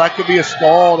 Oh, that could be a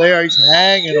stall there. He's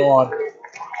hanging on.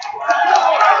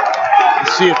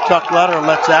 Let's see if Chuck Letter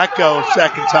lets that go a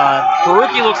second time.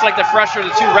 Baruki looks like the fresher of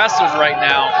the two wrestlers right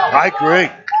now. I agree.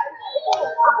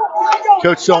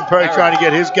 Coach Sean Perry trying to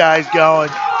get his guys going.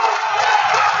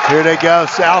 Here they go.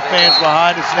 South fans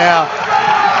behind us now.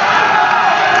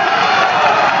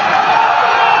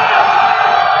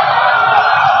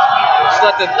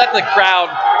 Just let the crowd.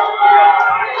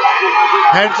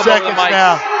 10 seconds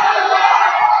now.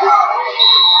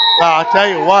 I'll tell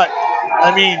you what.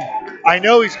 I mean, I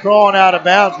know he's crawling out of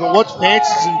bounds, but what's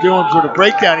Panchison doing for the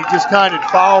breakdown? He just kind of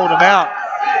followed him out.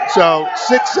 So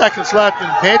 6 seconds left,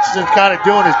 and Panchison's kind of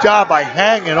doing his job by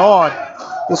hanging on.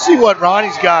 We'll see what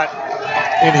Ronnie's got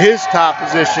in his top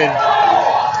position.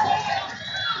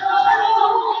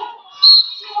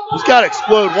 He's got to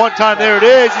explode one time. There it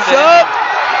is. He's up.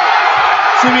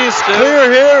 See if he's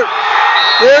clear here.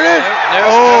 There it is.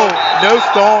 Oh, no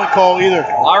stalling call either.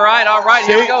 All right.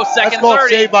 Here we go. Second 30. That's called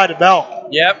Saved by the Bell.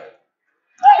 Yep.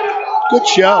 Good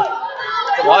show.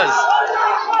 It was.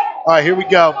 All right, here we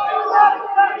go.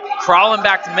 Crawling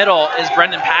back to middle is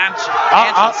Brendan Panchison.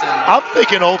 I'm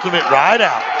thinking ultimate ride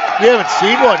out. We haven't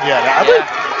seen one yet, have we?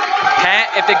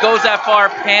 If it goes that far,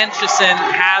 Panchison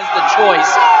has the choice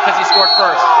because he scored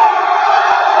first.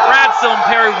 Bradstone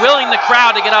Perry willing the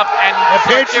crowd to get up and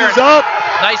Panchison's up.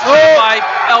 Nice play by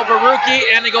El Baruki,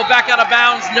 and they go back out of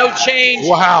bounds. No change.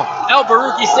 Wow. El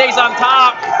Baruki stays on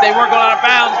top. They weren't going out of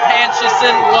bounds.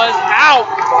 Panchison was out.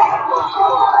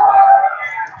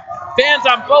 Fans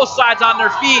on both sides on their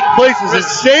feet. Place is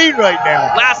insane right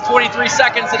now. Last 23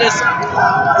 seconds of this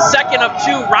second of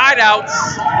two rideouts.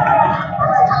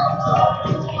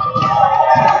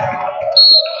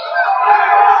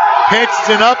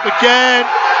 Panchison up again.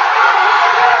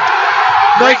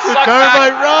 Nice return by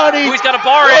Ronnie. He's got a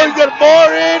bar in. Oh, he's got a bar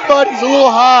in, but he's a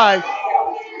little high.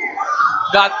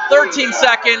 Got 13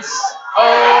 seconds.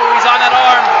 Oh, he's on that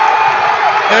arm.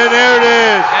 And there it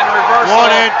is. And reversal.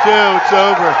 1 and 2. It's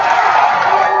over.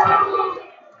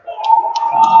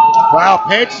 Wow,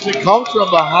 Panchison comes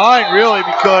from behind, really,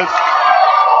 because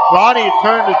Ronnie had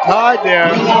turned the tide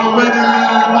there. Winner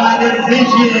by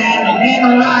decision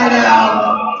in ride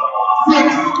out.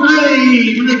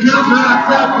 6-3 for the Counteract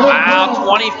South. Wow,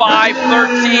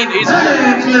 25-13.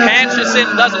 Hanchison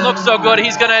doesn't look so good.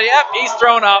 He's he's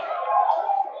thrown up.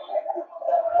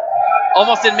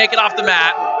 Almost didn't make it off the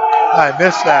mat. I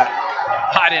missed that.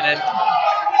 I didn't.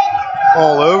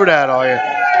 All over that, are you?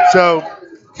 So,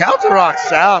 Counteract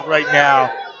South right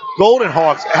now. Golden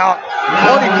Hawks out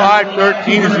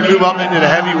 25-13 as we move up into the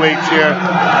heavyweights here.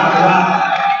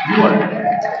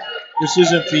 This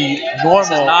isn't the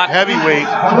normal heavyweight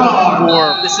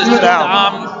for This is South.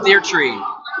 Tom Deertree.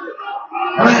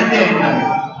 Brendan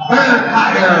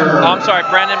Burkheier. Oh, I'm sorry,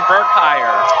 Brendan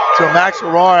Burkheier. So Max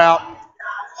Harrar out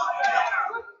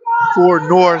for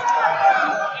North.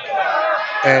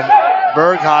 And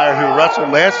Burkheier, who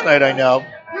wrestled last night, I know.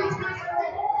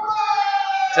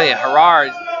 Tell you,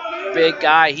 Harrar, big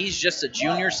guy. He's just a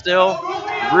junior still.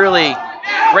 Really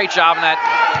great job in that.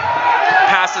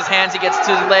 Past his hands, he gets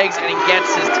to his legs, and he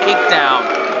gets his takedown.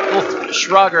 Little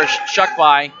shrug or shuck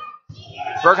by.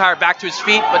 Burkheier back to his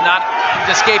feet, but not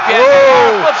to escape yet.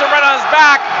 Flips it right on his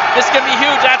back. This is going to be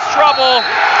huge. That's trouble.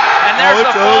 And there's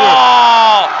the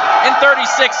fall in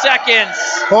 36 seconds.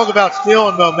 Talk about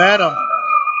stealing momentum.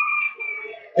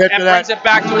 And brings it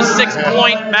back to a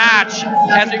 6-point match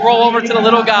as we roll over to the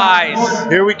little guys.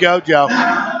 Here we go, Joe.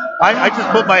 I just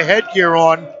put my headgear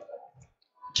on.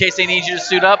 In case they need you to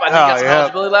suit up, I think that's some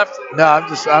eligibility left. No,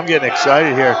 I'm getting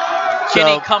excited here.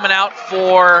 Kinney coming out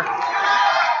for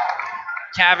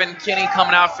Kevin Kinney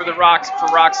coming out for the Rock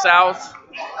South.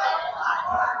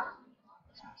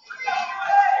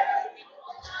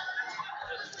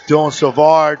 Dylan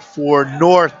Savard for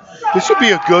North. This should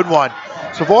be a good one.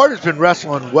 Savard has been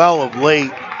wrestling well of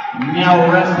late. Now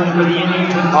wrestling for the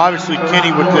Indians. Obviously,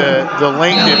 Kinney with the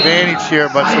length advantage here,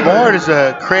 but Savard is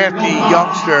a crafty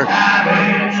youngster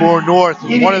for North.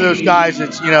 One of those guys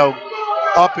that's,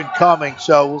 up and coming.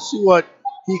 So we'll see what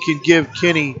he can give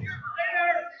Kinney.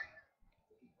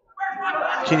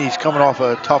 Kinney's coming off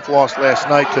a tough loss last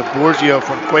night to Borzio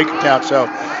from Quakertown, so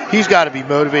he's got to be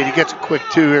motivated. He gets a quick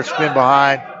 2 here, spin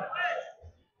behind.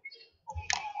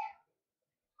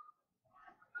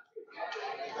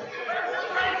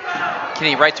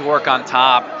 Kinney right to work on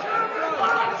top.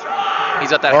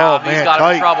 He's at that hop. He's got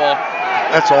him in trouble.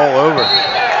 That's all over.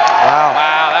 Wow.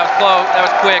 Wow, that was close. That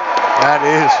was quick.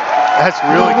 That's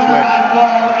really quick.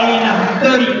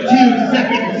 32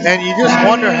 seconds. And you just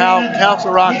wonder how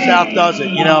Counteract South does it.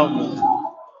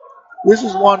 This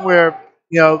is one where,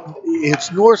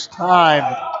 it's North's time,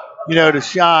 to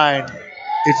shine.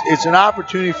 It's an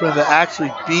opportunity for them to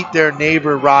actually beat their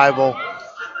neighbor rival.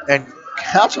 And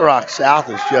Counteract South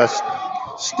has just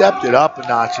stepped it up a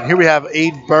notch. And here we have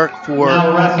Aiden Burke for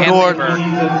North.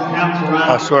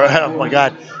 Oh my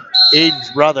God. Aiden's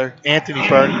brother, Anthony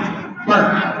Burke.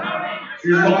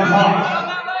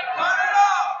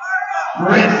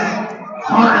 Chris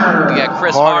Harner. We got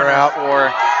Chris Harner out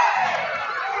for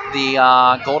the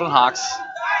Golden Hawks.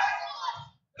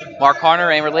 Mark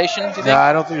Harner, any relation, do you think? No,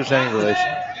 I don't think there's any relation.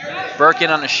 Burke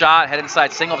in on the shot, head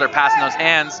inside single. They're passing those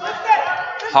hands.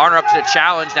 Harner up to the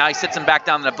challenge. Now he sits him back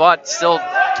down in the butt. Still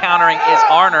countering is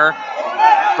Harner.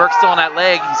 Burke's still on that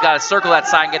leg. He's got to circle that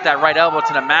side and get that right elbow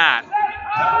to the mat.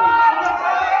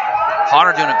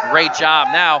 Harner doing a great job.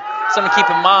 Now, something to keep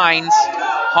in mind,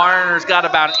 Harner's got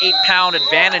about an 8-pound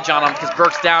advantage on him because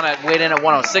Burke's weighed in at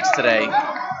 106 today.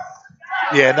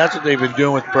 Yeah, and that's what they've been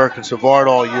doing with Burke and Savard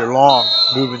all year long,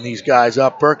 moving these guys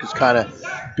up. Burke has kind of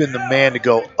been the man to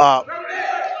go up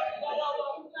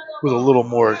with a little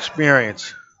more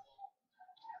experience.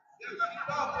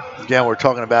 Again, we're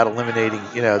talking about eliminating,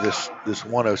 this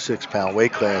 106-pound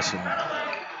weight class, and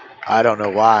I don't know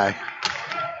why.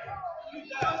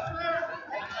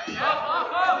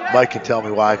 Mike can tell me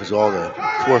why, because all the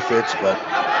forfeits, but.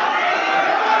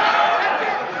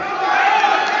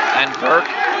 And Burke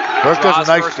does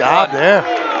a nice job there.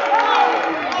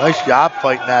 Nice job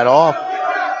fighting that off.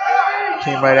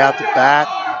 Came right out the back.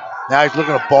 Now he's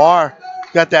looking to bar.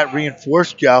 Got that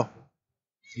reinforced, Joe.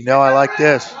 I like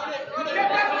this.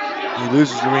 He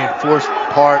loses the reinforced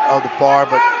part of the bar,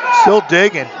 but still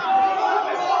digging.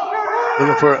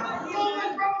 Looking for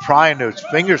prying those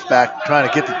fingers back, trying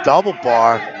to get the double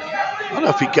bar. I don't know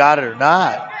if he got it or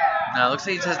not. No, it looks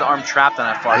like he has the arm trapped on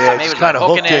that far. Yeah, so maybe just kind of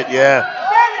hooked it, yeah.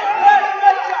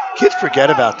 Kids forget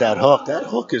about that hook. That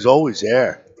hook is always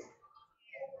there.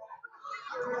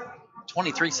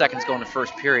 23 seconds go in the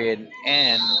first period,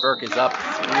 and Burke is up 3.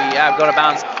 Yeah, go to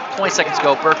bounds. 20 seconds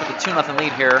ago, Burke with a 2-0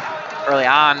 lead here early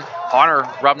on. Harner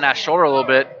rubbing that shoulder a little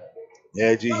bit.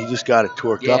 Yeah, he just got it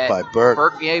torqued up by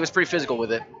Burke. Yeah, he was pretty physical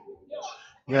with it.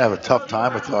 We're going to have a tough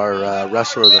time with our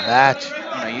wrestler of the match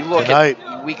you look tonight.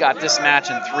 At we got this match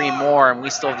and 3 more, and we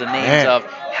still have the names of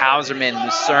Hauserman,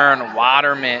 Lucerne,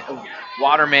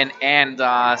 Waterman, and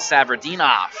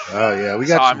Savradinov. Oh yeah, we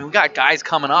got. We got guys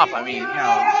coming up. I mean,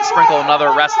 sprinkle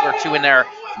another wrestler or 2 in there,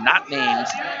 not named.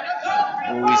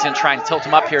 Ooh, he's gonna try and tilt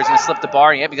him up here. He's gonna slip the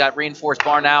bar. Yep, we got reinforced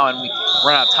bar now, and we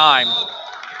run out of time.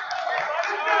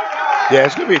 Yeah,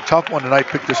 it's gonna be a tough one tonight.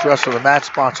 Pick this wrestler of the match,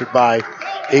 sponsored by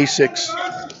ASICS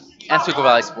and Schuylkill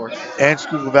Valley Sports. And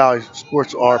Schuylkill Valley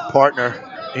Sports, our partner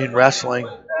in wrestling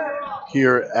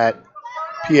here at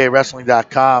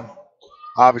PAWrestling.com.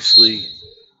 Obviously,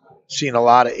 seeing a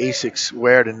lot of ASICS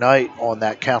wear tonight on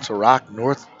that Council Rock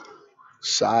North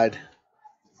side.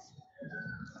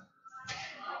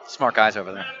 Smart guys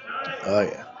over there. Oh,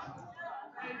 yeah.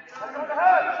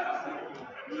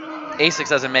 ASICS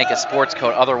doesn't make a sports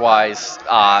coat. Otherwise,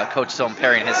 Coach Stone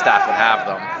Perry and his staff would have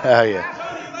them. Oh,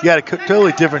 yeah. You got a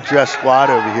totally different dress squad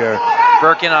over here.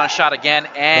 Burke in on a shot again,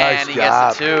 and nice he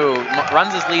job. gets the 2.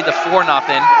 Runs his lead to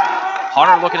 4-0.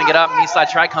 Hunter looking to get up. Knee slide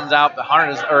try comes out, but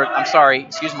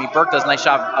Burke does a nice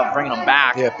job of bringing him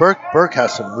back. Yeah, Burke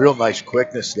has some real nice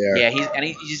quickness there. Yeah,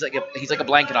 he's like a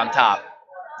blanket on top.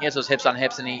 He has those hips on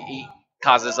hips, and he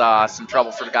causes some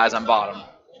trouble for the guys on bottom.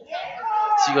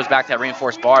 So he goes back to that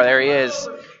reinforced bar. There he is.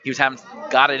 He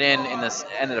got it in this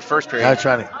end of the first period. I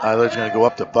was going to go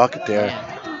up the bucket there.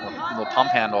 Yeah, little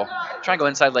pump handle. Trying to go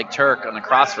inside leg Turk on the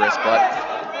cross wrist, but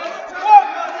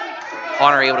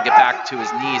Hunter able to get back to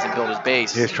his knees and build his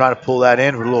base. He's trying to pull that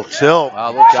in with a little tilt. A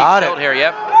little got tilt it here,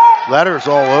 yep. Letters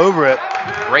all over it.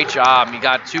 Great job. You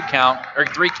got 3 count,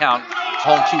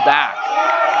 holding 2 back.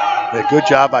 Yeah, good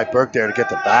job by Burke there to get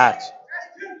the backs.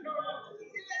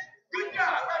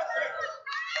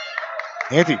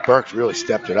 Anthony Burke's really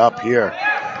stepped it up here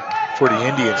for the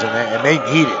Indians, and they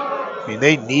need it. I mean,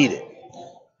 they need it.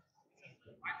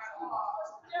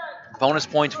 Bonus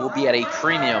points will be at a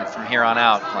premium from here on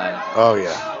out, Glenn. Oh,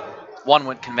 yeah. One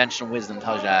with conventional wisdom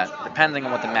tells you that, depending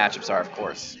on what the matchups are, of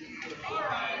course.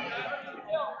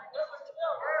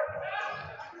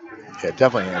 Yeah,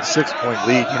 definitely a 6-point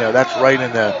lead. That's right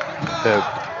in the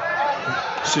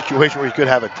situation where you could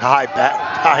have a tie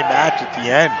match at the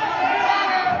end.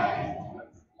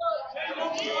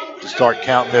 To start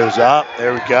counting those up.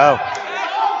 There we go.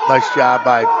 Nice job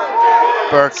by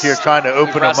Burke here trying to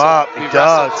open them up. He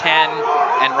does. 10,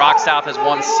 and Rock South has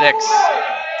won 6.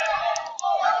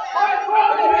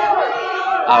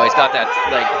 Oh, he's got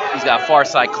he's got far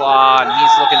side claw, and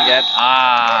he's looking to get,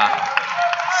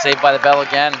 saved by the bell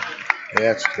again.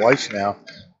 Yeah, it's twice now.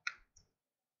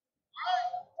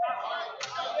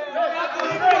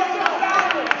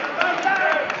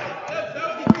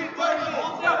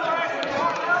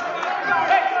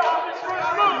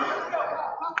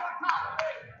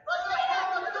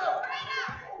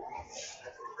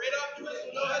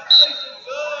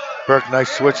 Burke,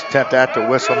 nice switch attempt at the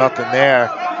whistle, nothing there.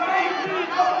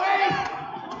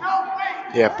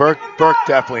 Yeah, Burke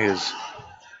definitely is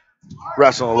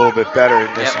wrestling a little bit better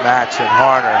in this match than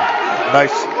Harner.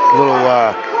 Nice little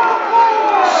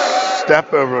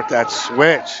step over with that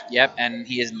switch. Yep, and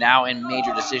he is now in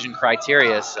major decision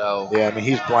criteria, so. Yeah, I mean,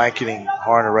 he's blanketing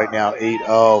Harner right now,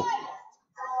 8-0.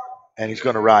 And he's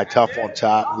going to ride tough on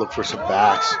top and look for some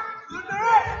backs.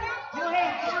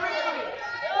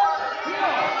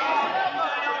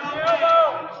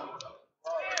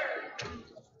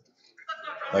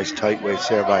 Nice tight weights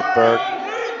there by Burke.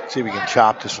 See if we can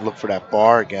chop this and look for that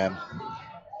bar again.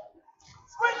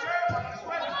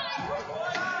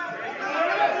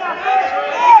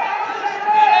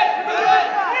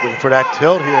 Looking for that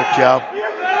tilt here, Joe. Here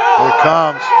it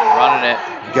comes. Running it.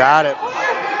 Got it.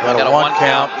 Got a 1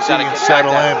 count. See if we can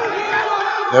settle in.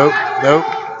 Nope.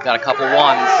 Got a couple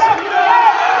 1s.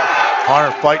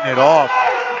 Hunter fighting it off.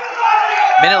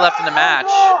 Minute left in the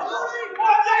match.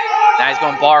 Now he's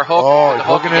going bar hook. Oh, he's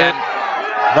hooking it.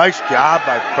 Nice job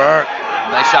by Burke.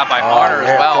 Nice shot by Hunter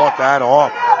as well. Fought that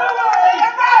off.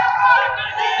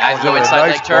 Now he's going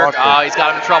inside leg Turk. Oh, he's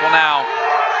got him in trouble now.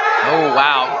 Oh,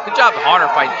 wow. Good job, Hunter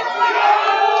fighting.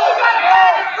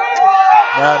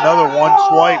 Now another 1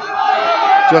 swipe.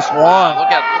 Just 1. Look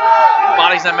at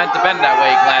body's not meant to bend that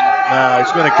way, Glenn. No,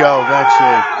 he's going to go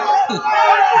eventually.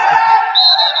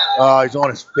 Oh, he's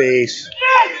on his face.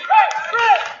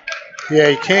 Yeah,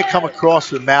 you can't come across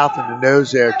the mouth and the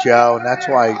nose there, Joe, and that's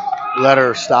why let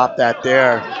her stop that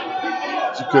there.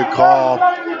 It's a good call.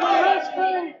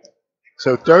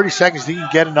 So 30 seconds, he can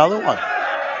get another one.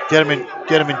 Get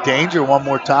him in danger one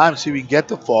more time, see if we can get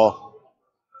the fall.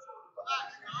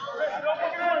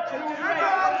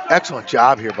 Excellent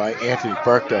job here by Anthony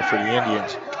Burke, though, for the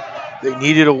Indians. They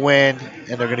needed a win,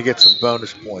 and they're going to get some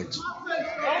bonus points.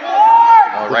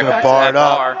 Right back to that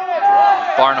bar.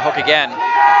 Barring a hook again.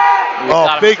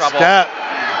 Oh, big step.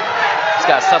 He's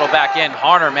got to settle back in.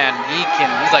 Harner, man,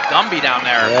 he's like Gumby down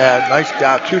there. Yeah, nice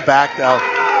job. 2 back though.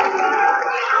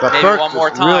 But Maybe Burke one more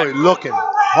is time. really looking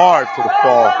hard for the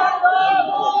fall.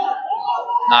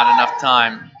 Not enough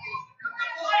time.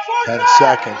 10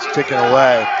 seconds, ticking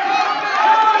away.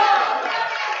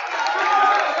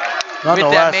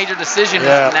 With that major decision, is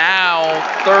now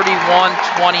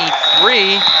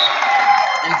 31-23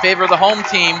 in favor of the home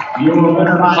team.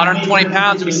 120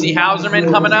 pounds. We see Hauserman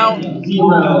coming out. 0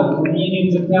 for the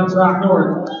Indians of Council Rock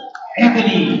North.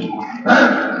 Anthony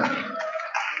Burke.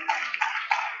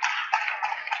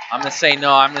 I'm going to say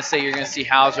no. I'm going to say you're going to see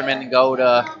Hauserman go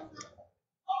to...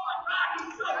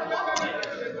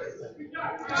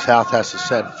 South has to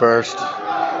set first.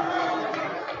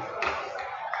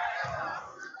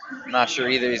 I'm not sure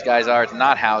either of these guys are. It's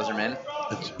not Hauserman.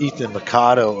 It's Ethan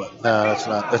Mikado. No, that's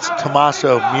not. That's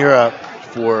Tommaso Mira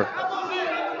for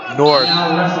North.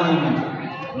 Now wrestling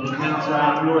for the Council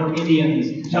Rock North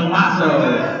Indians, Tommaso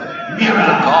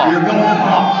Mira. Your Golden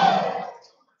Hawks.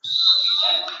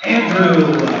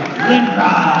 Andrew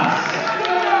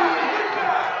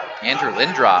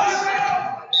Lindros.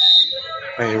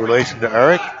 Any relation to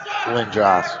Eric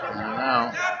Lindros? I don't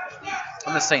know. I'm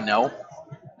going to say no.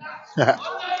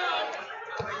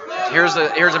 Here's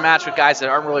a match with guys that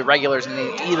aren't really regulars in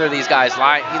either of these teams'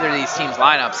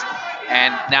 lineups,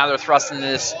 and now they're thrust into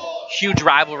this huge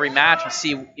rivalry match and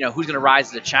see who's going to rise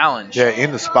to the challenge. Yeah,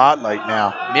 in the spotlight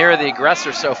now. Mira the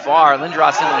aggressor so far.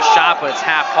 Lindros in the shot, but it's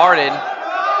half-hearted.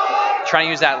 Trying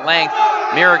to use that length.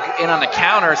 Mira in on the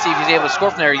counter, see if he's able to score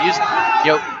from there.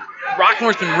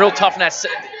 Rockmore's been real tough in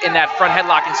that front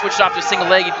headlock and switched off to a single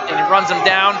leg and he runs him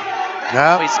down.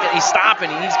 Yeah. He's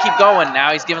stopping. He needs to keep going.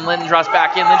 Now he's giving Lindros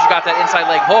back in. Lindros got that inside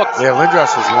leg hooked. Yeah,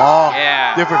 Lindros is long.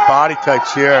 Yeah. Different body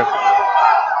types here.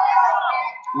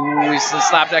 Ooh, he's trying to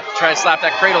slap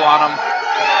that cradle on him.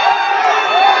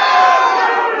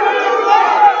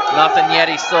 Nothing yet.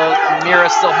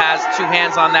 Mira still has 2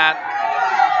 hands on that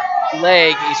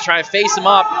leg. He's trying to face him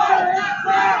up.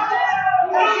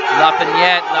 Nothing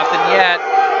yet.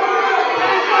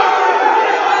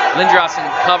 Lindros can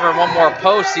cover one more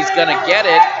post. He's going to get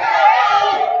it.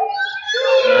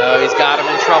 Oh, he's got him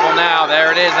in trouble now. There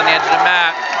it is on the edge of the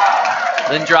mat.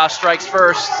 Lindros strikes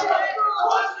first.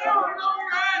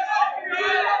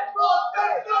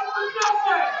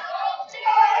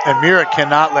 And Mira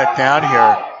cannot let down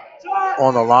here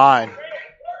on the line.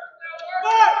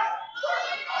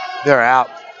 They're out.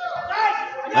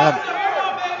 Man.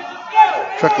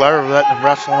 Trick Lever letting him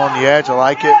wrestle on the edge. I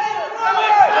like it.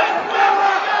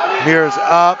 Mira's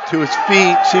up to his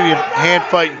feet. See if he can hand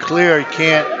fight and clear. He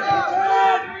can't.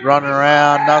 Running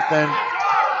around, nothing.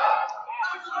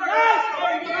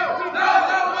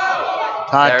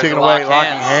 Time ticking away,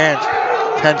 locking hands.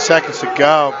 10 seconds to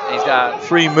go. He's got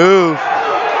free move.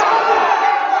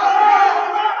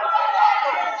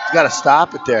 He's got to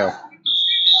stop it there.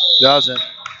 Doesn't.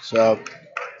 So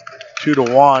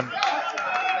 2-1.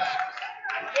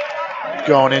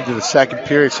 Going into the second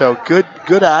period. So good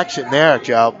action there,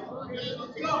 Joe.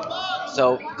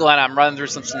 So, Glenn, I'm running through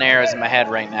some scenarios in my head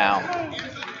right now.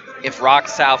 If Rock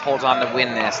South holds on to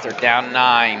win this, they're down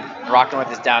 9. Rock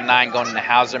North is down 9 going into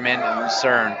Hauserman and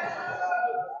Lucerne.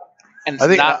 And I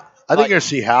think you're going to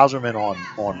see Hauserman on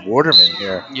Waterman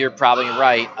here. You're probably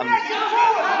right.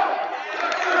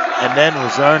 And then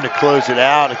Lucerne to close it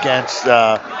out against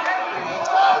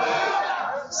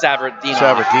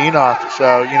Savardinov.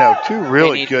 So, 2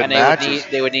 really good matches.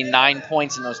 They would need 9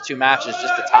 points in those 2 matches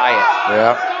just to tie it.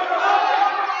 Yeah.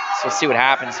 So we'll see what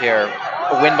happens here.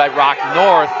 A win by Rock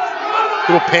North.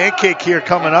 Little pancake here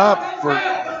coming up for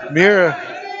Mira.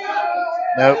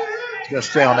 Nope. He's going to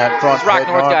stay on that front. Those Rock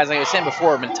North guys, like I was saying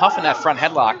before, have been tough in that front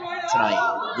headlock tonight.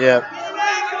 Yeah.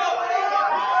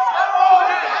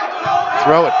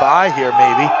 Throw it by here,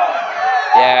 maybe.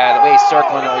 Yeah, the way he's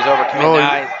circling it, he's overcoming.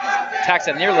 Now he attacks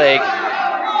that near leg.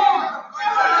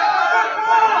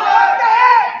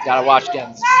 Got to watch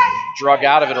getting drug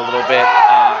out of it a little bit.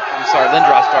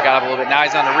 Lindros drug out of it a little bit. Now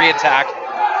he's on the re-attack.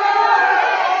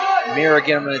 Mira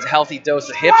getting him a healthy dose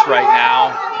of hips right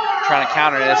now, trying to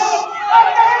counter this.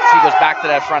 So he goes back to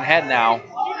that front head now.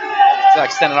 He's got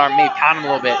extended arm, maybe pound him a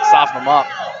little bit, soften him up.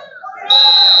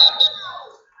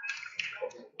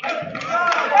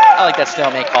 I like that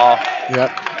stalemate call.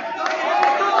 Yep.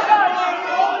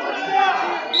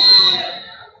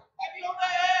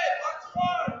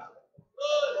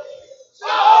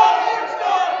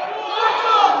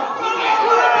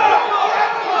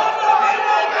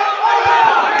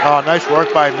 Oh, nice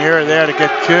work by Mira there to get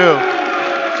 2.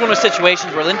 It's one of those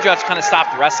situations where Lindros kind of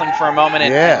stopped wrestling for a moment,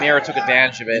 and Mira took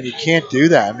advantage of it. And you can't do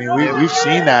that. I mean, we've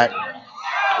seen that.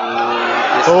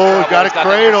 Got a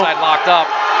cradle. Side locked up.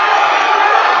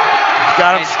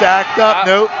 Got him stacked up.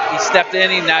 Nope. He stepped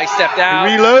in. Now he stepped out.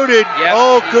 He reloaded.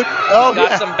 Yep. Good.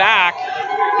 Got some back.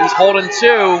 He's holding 2. See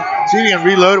if he can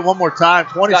reload it one more time.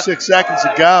 26 seconds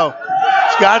to go.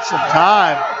 He's got some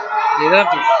time.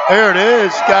 There it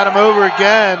is. Got him over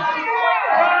again.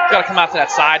 Got to come out to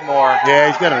that side more. Yeah,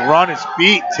 he's got to run his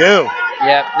feet too.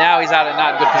 Yep. Now he's out of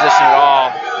not in good position at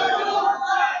all.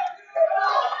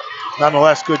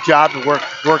 Nonetheless, good job to work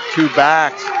 2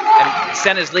 backs and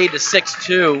send his lead to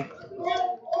 6-2.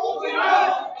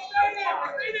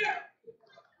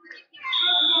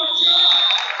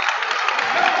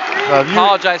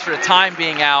 Apologize for the time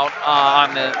being out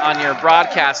on your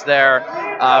broadcast there.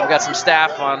 We've got some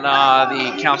staff on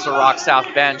the Council Rock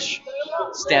South bench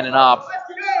standing up.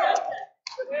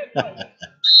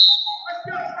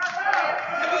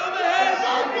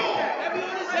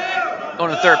 Going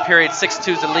to the third period,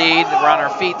 6-2's the lead. We're on our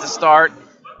feet to start.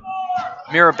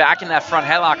 Mira back in that front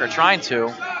headlocker, trying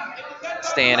to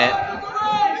stay in it.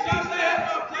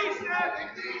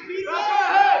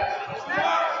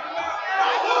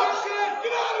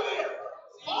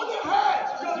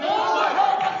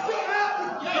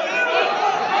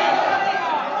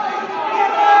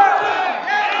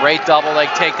 Great double leg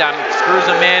takedown, screws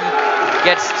him in,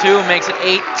 gets 2, makes it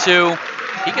 8-2.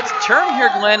 He gets a turn here,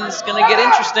 Glenn. It's going to get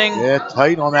interesting. Yeah,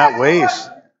 tight on that waist.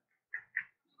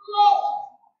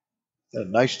 Got a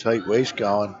nice tight waist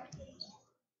going.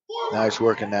 Now he's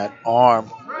working that arm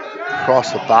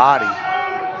across the body.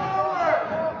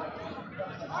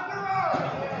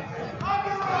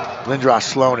 Lindros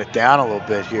slowing it down a little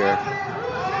bit here.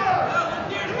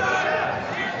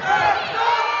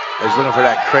 He's looking for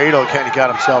that cradle. He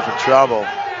got himself in trouble.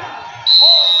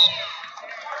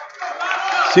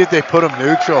 See if they put him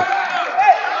neutral.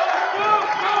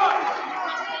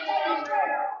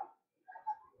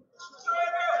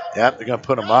 Yep, they're going to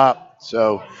put him up.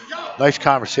 So nice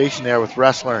conversation there with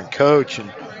wrestler and coach.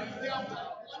 And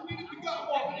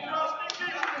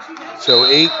so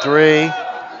 8-3.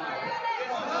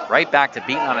 Right back to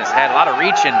beating on his head. A lot of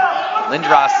reaching.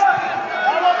 Lindros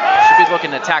should be looking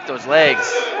to attack those legs.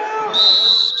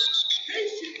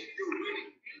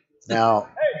 Now,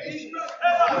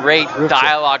 great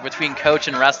dialogue between coach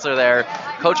and wrestler there.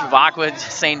 Coach Vavakwa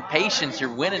just saying, patience,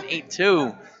 you're winning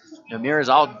 8-2. Mira's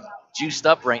all juiced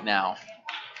up right now.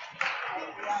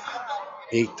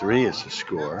 8-3 is the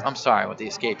score. I'm sorry with the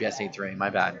escape. Yes, 8-3. My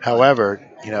bad. However,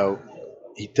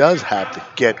 he does have to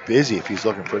get busy if he's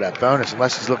looking for that bonus,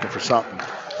 unless he's looking for something.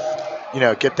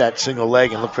 Get that single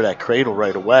leg and look for that cradle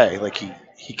right away. Like he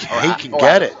can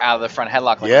get it out of the front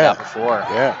headlock like he got before.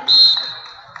 Yeah.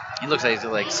 He looks like he's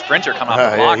like sprinter coming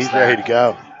off the blocks. He's ready to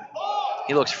go.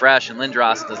 He looks fresh, and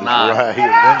Lindros does not. Right.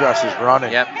 Lindros is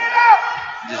running. Yep.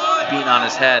 Just beating on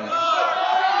his head.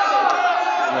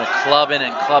 Clubbing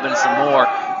and clubbing some more.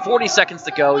 40 seconds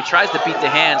to go. He tries to beat the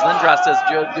hands. Lindros does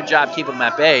a good job keeping him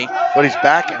at bay. But he's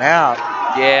backing out.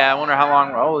 Yeah, I wonder how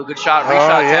long. Oh, good shot.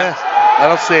 Reshot attempt.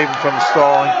 That'll save him from the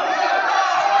stalling.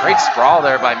 Great sprawl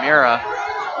there by Mira.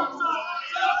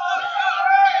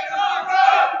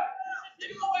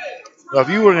 Well, if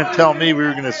you were going to tell me we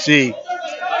were going to see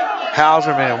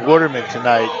Hauserman and Waterman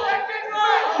tonight,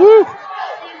 woo!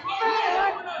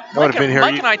 I would have been here.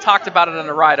 Mike and I talked about it on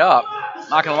the ride up.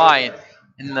 Not going to lie.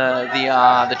 In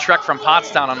the trek from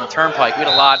Pottstown on the Turnpike, we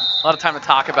had a lot of time to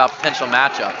talk about potential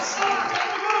matchups.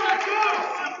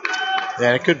 Yeah,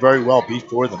 and it could very well be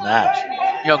for the match.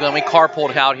 Glenn, we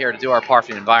carpooled out here to do our part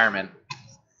for the environment.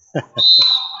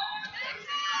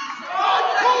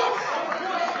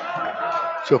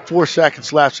 So 4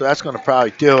 seconds left, so that's going to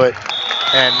probably do it.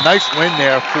 And nice win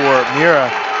there for Mira,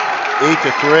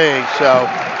 8-3. So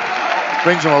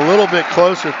brings them a little bit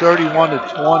closer,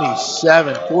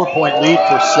 31-27. 4-point lead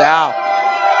for South.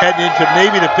 Heading into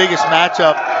maybe the biggest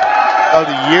matchup of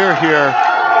the year here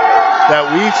that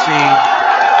we've seen.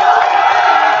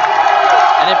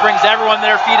 And it brings everyone to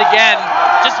their feet again.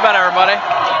 Just about everybody.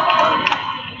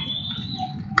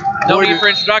 No need for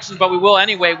introductions, but we will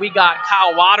anyway. We got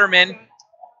Kyle Waterman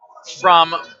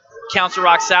from Council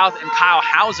Rock South and Kyle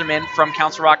Hauserman from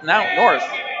Council Rock North.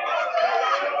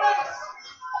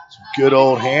 Some good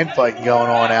old hand fighting going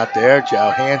on out there,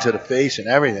 Joe. Hands to the face and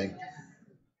everything.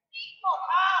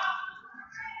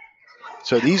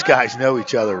 So these guys know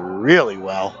each other really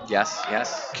well. Yes,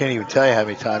 yes. Can't even tell you how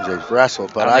many times they've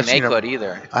wrestled. But I've seen them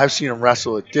either. I've seen them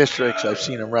wrestle at districts. I've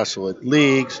seen them wrestle at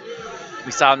leagues.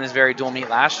 We saw them in this very dual meet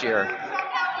last year.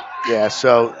 Yeah,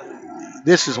 so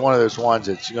this is one of those ones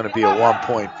that's going to be a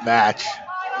 1-point match.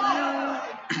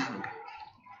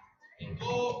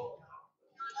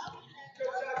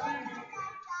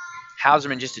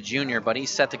 Hauserman just a junior, but he's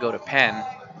set to go to Penn.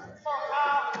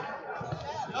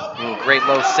 Ooh, great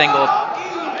low single.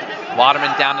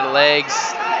 Waterman down to the legs.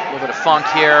 A little bit of funk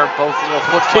here. Both a little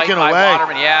foot fight by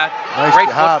Waterman. Yeah, nice great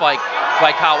job. foot fight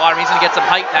by Kyle Waterman. He's going to get some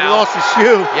height now. He lost his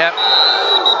shoe. Yep.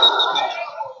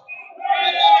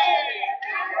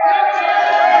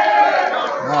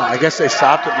 I guess they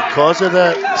stopped it because of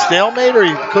the stalemate or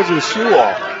because of the shoe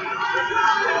off?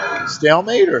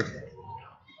 Stalemate or?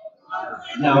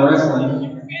 Now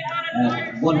wrestling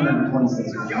at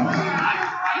 126 pounds.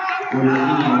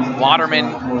 Waterman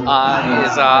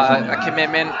is a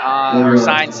commitment or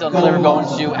signed, still delivered, going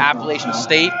to Appalachian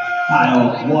State.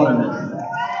 Kyle Waterman.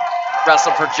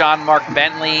 Wrestled for John Mark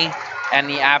Bentley and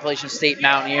the Appalachian State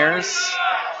Mountaineers.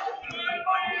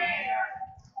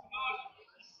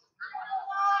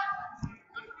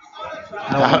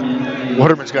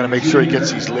 Waterman's got to make sure he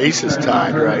gets these laces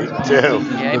tied right, too.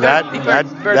 Yeah, he better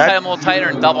tie them a little tighter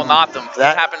and double knot them.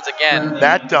 That happens again.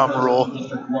 That dumb rule.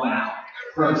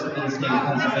 First in the state of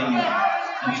Pennsylvania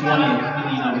and 20th in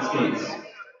the United States.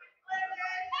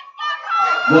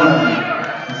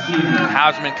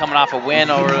 Hauserman coming off a win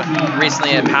over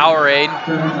recently at Powerade.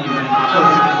 Currently ranked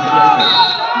first in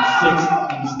the district and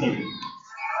 6th in the state.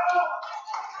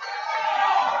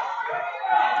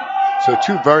 So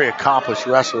two very accomplished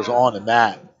wrestlers on the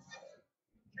mat.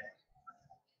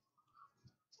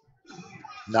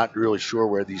 Not really sure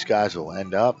where these guys will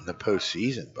end up in the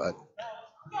postseason, but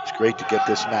it's great to get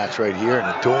this match right here in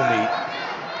a dual meet.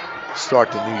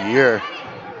 Start the new year.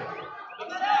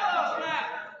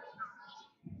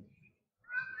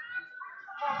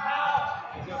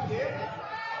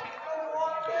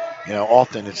 You know,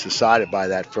 often it's decided by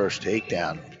that first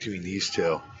takedown between these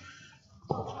two.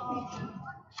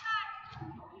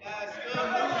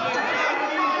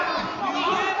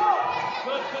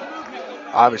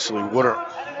 Obviously,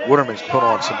 Waterman's put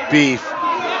on some beef,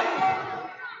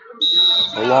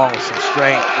 along with some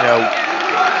strength. You know,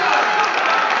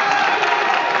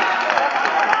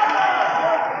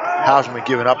 Hauserman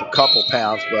giving up a couple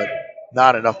pounds, but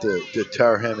not enough to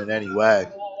deter him in any way.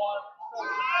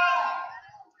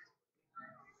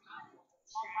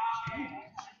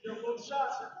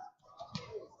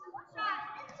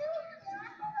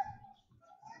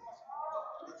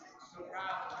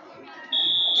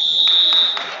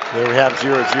 There we have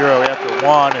 0-0 after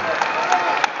one, and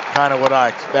kind of what I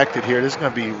expected here. This is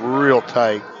going to be real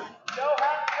tight.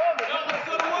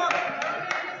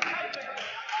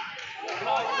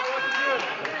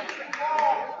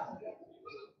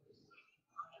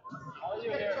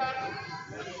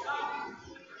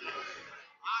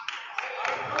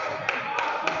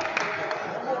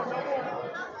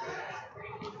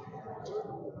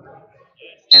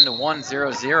 And the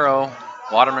 1-0-0,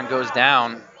 Waterman goes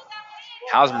down.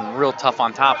 Hauserman real tough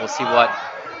on top. We'll see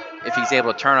if he's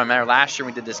able to turn him. There last year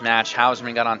we did this match,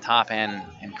 Hauserman got on top and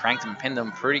cranked him, pinned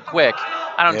him pretty quick.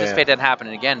 I don't anticipate that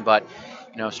happening again, but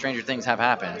you know, stranger things have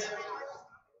happened.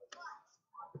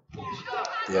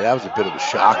 Yeah, that was a bit of a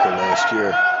shocker last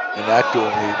year in that dual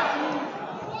meet.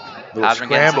 Little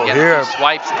scramble here.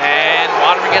 Swipes, and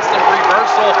Waterman gets the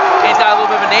reversal. He's got a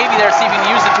little bit of a navy there, see if he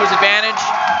can use it to his advantage.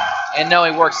 And no,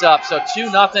 he works up. So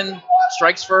 2-0,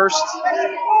 strikes first.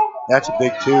 That's a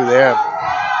big two there.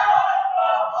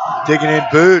 Digging in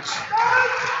boots.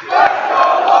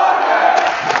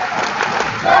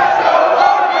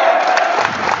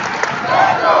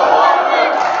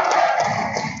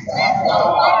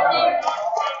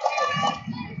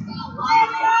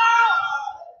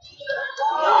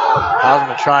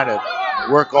 Hauserman trying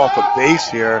to work off a base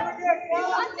here.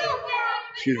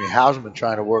 Excuse me, Hauserman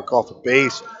trying to work off a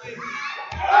base.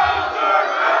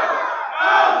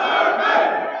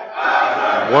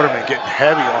 Waterman getting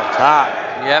heavy on top.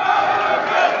 Yep.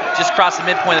 Just crossed the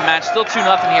midpoint of the match. Still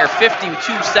 2-0 here.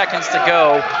 52 seconds to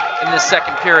go in this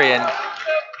second period.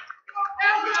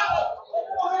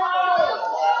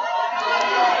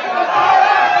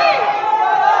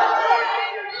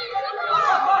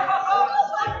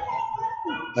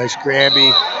 Nice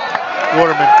Granby.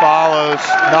 Waterman follows.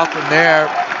 Nothing there.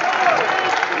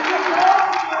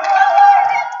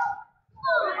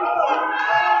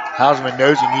 Hauserman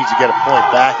knows he needs to get a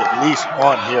point back, at least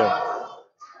one here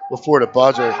before the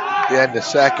buzzer, the end of the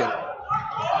second.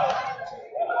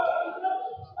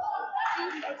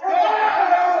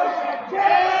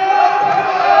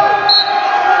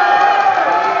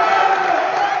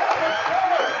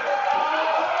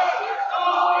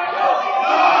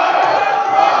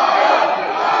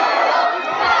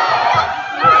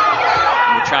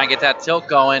 We're trying to get that tilt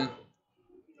going.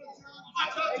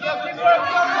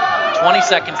 20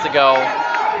 seconds to go.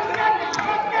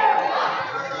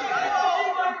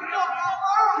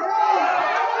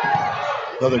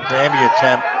 Another Grammy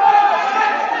attempt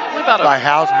Only about by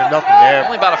Hausman, nothing there.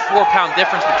 Only about a 4-pound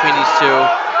difference between these two.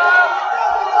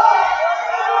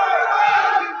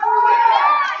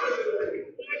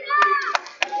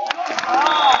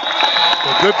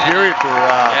 A good period for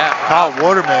Kyle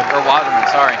Waterman. Or Waterman,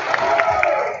 sorry.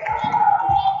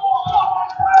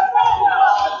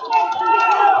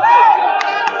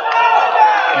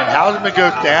 And Hausman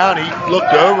goes down. He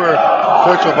looked over.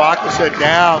 Coach Obaka said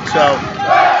down. So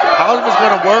Hausman's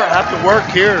going to have to work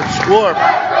here and score.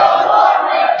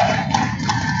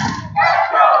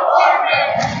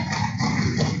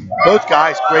 Both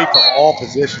guys great from all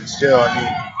positions too. I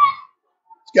mean,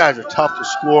 these guys are tough to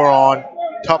score on.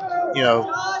 Tough,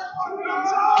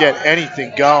 get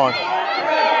anything going.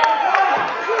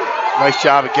 Nice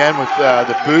job again with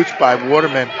the boots by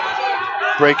Waterman,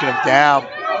 breaking him down.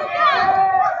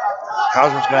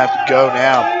 Hausman's going to have to go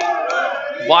now.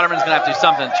 Waterman's going to have to do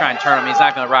something to try and turn him. He's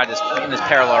not going to ride this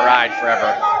parallel ride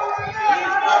forever.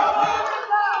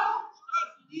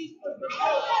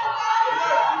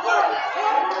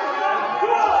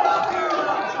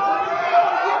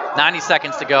 .90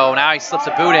 seconds to go. Now he slips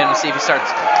a boot in. We'll see if he starts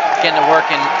getting to work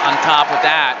on top with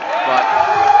that. But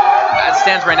as it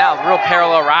stands right now, real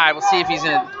parallel ride. We'll see if he's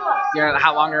how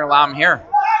long they're going to allow him here.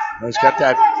 He's got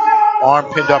that arm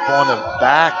pinned up on the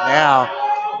back now.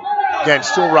 Again,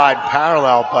 still riding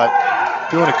parallel, but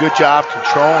doing a good job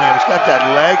controlling him. He's got that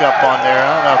leg up on there. I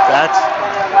don't know if that's,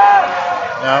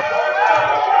 nope,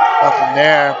 nothing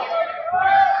there.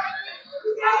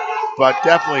 But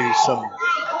definitely some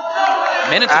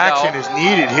action is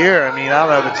needed here. I mean, I don't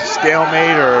know if it's a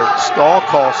stalemate or a stall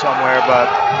call somewhere, but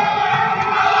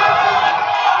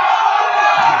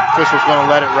official's going to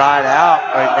let it ride out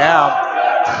right now.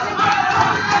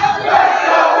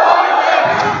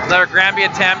 Another Granby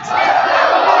attempt.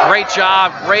 Great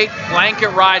job. Great blanket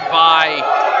ride by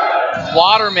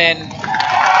Waterman. 39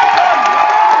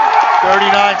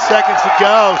 seconds to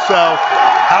go, so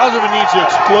Hausman needs to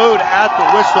explode at the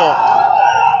whistle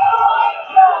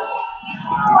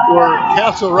for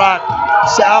Council Rock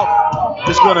South.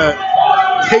 Is going to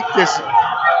take this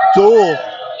duel,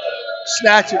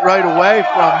 snatch it right away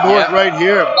from North right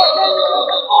here.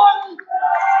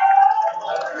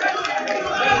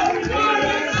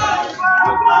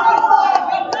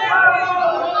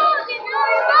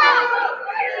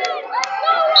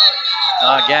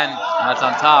 Again, that's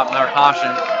on top. Another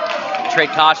caution. Trade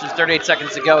cautions. 38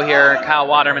 seconds to go here. Kyle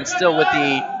Waterman still with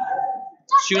the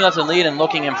 2-0 lead and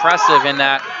looking impressive in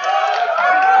that.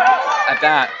 At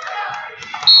that.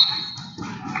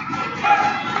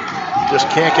 Just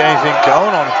can't get anything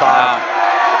going on the bottom.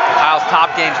 Kyle's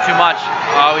top game's too much.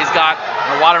 Oh,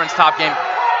 Waterman's top game.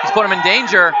 He's put him in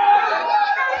danger.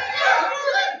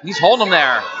 He's holding him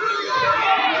there.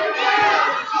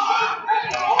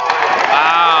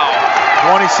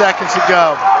 20 seconds to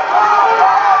go.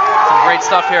 Some great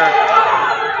stuff here.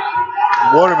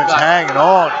 Waterman's hanging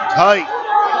on tight.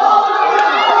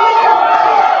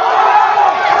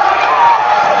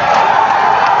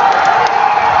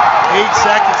 8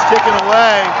 seconds ticking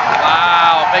away.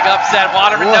 Wow, big upset.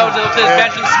 Waterman knows it. Looks at his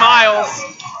bench and smiles.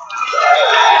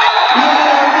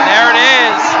 There it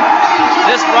is.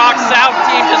 This Rock South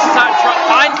team just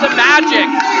finds the magic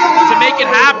to make it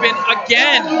happen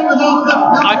again.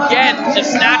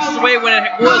 Just snatches away when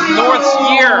it was North's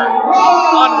year.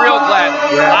 Unreal, Glenn.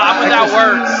 I'm without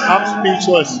words. I'm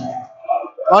speechless.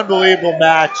 Unbelievable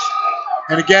match.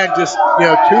 And again, just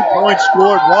 2 points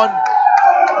scored.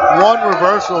 One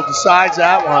reversal decides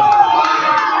that one.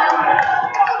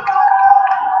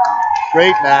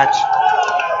 Great match.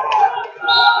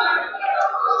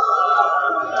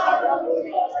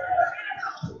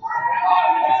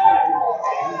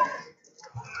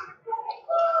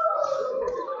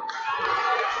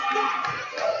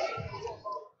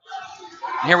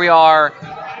 Here we are.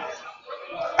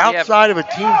 Outside of a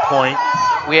team point.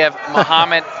 We have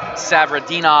Mohammed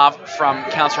Savradinov from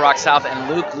Council Rock South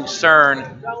and Luke Lucerne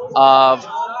of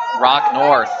Rock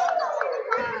North.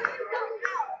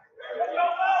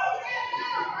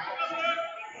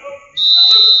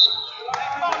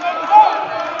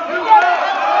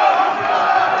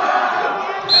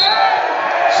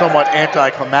 Somewhat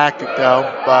anticlimactic though,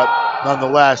 but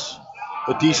nonetheless,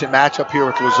 a decent matchup here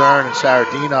with Lucerne and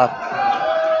Savradinov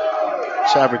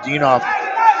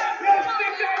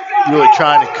really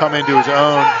trying to come into his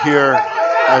own here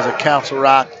as a Council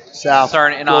Rock South.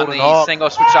 Lucerne in on the single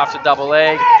switch off to double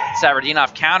leg.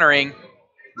 Savradinov countering.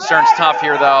 Lucerne's tough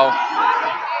here though.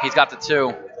 He's got the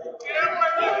 2.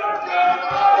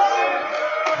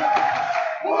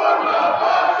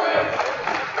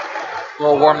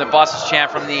 Little warm the buses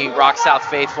chant from the Rock South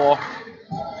faithful.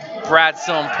 Brad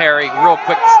Sillen-Perry real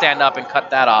quick to stand up and cut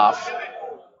that off.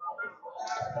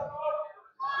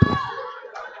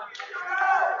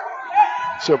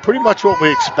 So pretty much what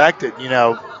we expected,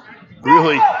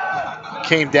 really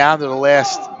came down to the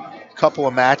last couple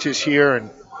of matches here. And,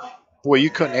 boy,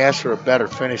 you couldn't ask for a better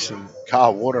finish than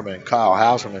Kyle Waterman and Kyle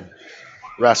Hauserman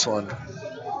wrestling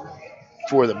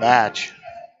for the match,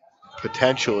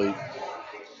 potentially.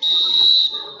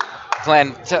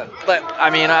 Glenn,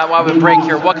 while we break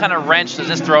here, what kind of wrench does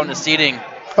this throw into seeding?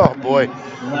 Oh, boy.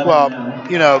 Well,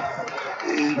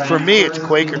 for me, it's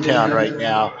Quakertown right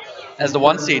now. As the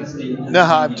 1 seed? No,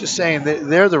 I'm just saying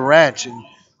they're the wrench. And,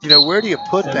 where do you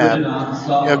put them?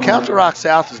 Council Rock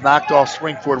South has knocked off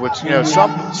Springford, which,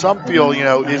 some feel,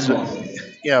 is,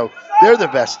 they're the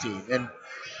best team. And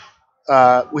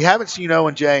we haven't seen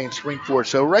O&J and Springford.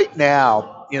 So right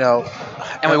now,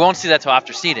 And we won't see that till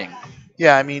after seeding.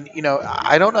 Yeah,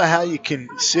 I don't know how you can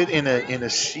sit in a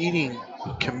seating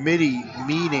committee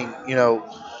meeting,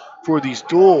 for these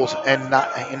duels and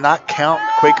not count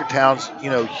Quakertown's,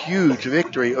 huge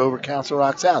victory over Council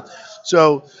Rock South.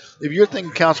 So if you're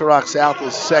thinking Council Rock South is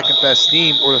the second best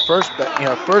team or the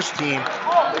first team,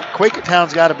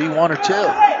 Quakertown's got to be 1 or 2.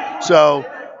 So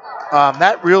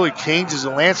that really changes the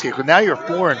landscape. Because now your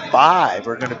 4 and 5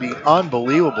 are going to be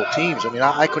unbelievable teams.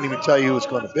 I couldn't even tell you who it's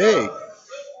going to be,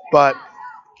 but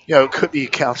it could be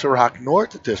Council Rock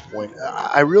North at this point.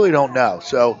 I really don't know.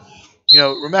 So,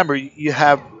 remember, you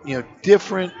have,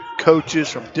 different coaches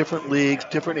from different leagues,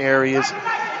 different areas.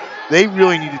 They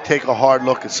really need to take a hard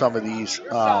look at some of these,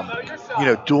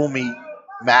 dual meet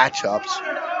matchups,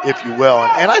 if you will.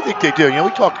 And I think they do. We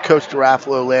talked to Coach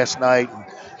DeRaffalo last night, and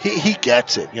he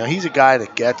gets it. He's a guy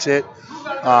that gets it.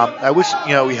 I wish,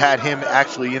 we had him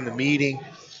actually in the meeting.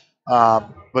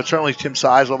 But certainly Tim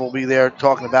Seisel will be there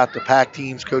talking about the PAC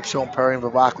teams. Coach Sillen-Perry and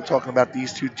Vivak will talking about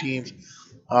these 2 teams.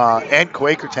 And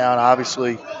Quakertown,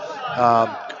 obviously.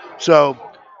 So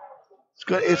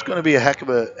it's going to be a heck of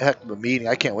a meeting.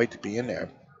 I can't wait to be in there.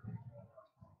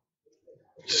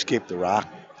 Escape the Rock.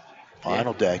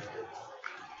 Final day.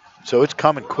 So it's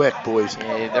coming quick, boys.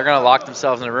 Yeah, they're going to lock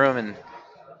themselves in a room and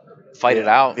fight it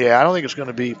out. Yeah, I don't think it's going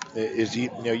to be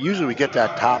usually we get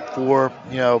that top 4,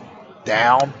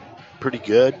 down pretty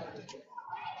good.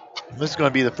 This is going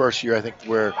to be the first year, I think,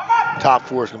 where top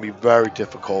 4 is going to be very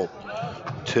difficult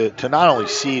to not only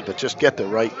seed, but just get the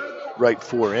right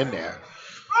 4 in there.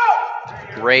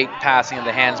 Great passing of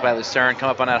the hands by Lucerne. Come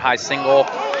up on that high single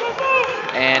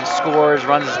and scores,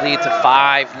 runs his lead to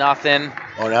 5-0.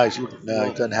 Oh, now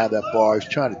he doesn't have that bar. He's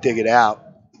trying to dig it out.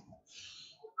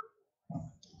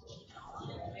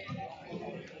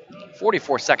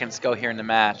 44 seconds to go here in the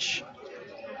match.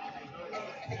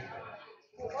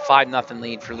 5-0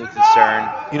 lead for Luke Lucerne.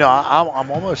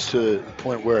 I'm almost to the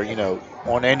point where,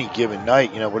 on any given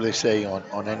night, what do they say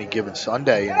on any given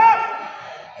Sunday in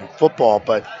football,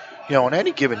 but, on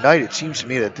any given night, it seems to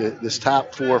me that this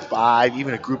top 4 or 5,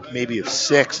 even a group maybe of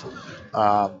 6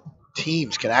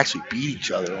 teams can actually beat each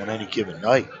other on any given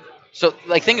night. So,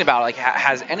 thinking about it,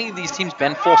 has any of these teams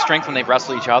been full strength when they've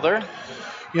wrestled each other?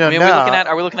 No.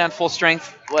 Are we looking at full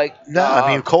strength?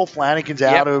 No, Cole Flanagan's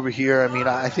out over here.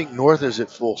 I think North is at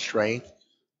full strength.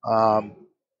 When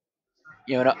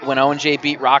O&J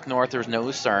beat Rock North, there was no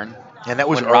Lucerne. And that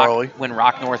was early. When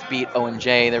Rock North beat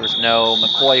O&J, there was no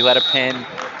McCoy who had a pin,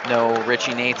 no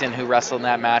Richie Nathan who wrestled in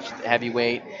that match at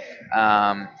heavyweight.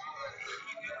 Last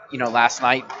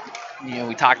night,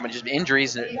 we talked about just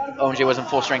injuries. O&J wasn't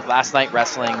full strength last night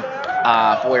wrestling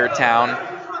Boyertown.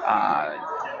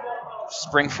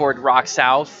 Springford Rock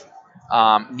South.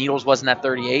 Needles wasn't at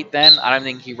 38 then. I don't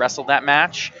think he wrestled that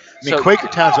match.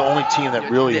 Quakertown's the only team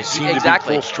that really seemed to be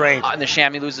full strength. And the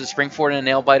Chamois loses Springford in a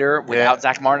nail biter without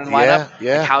Zach Martin in the lineup.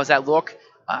 Yeah. How does that look?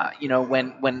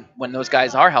 When those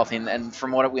guys are healthy, and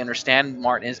from what we understand,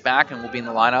 Martin is back and will be in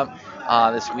the lineup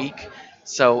this week.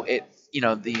 So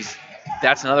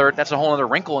that's a whole other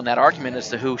wrinkle in that argument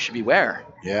as to who should be where.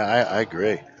 Yeah, I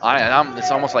agree.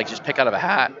 It's almost like just pick out of a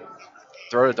hat.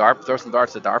 Throw some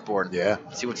darts at the dartboard. Yeah.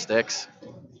 See what sticks.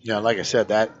 Like I said,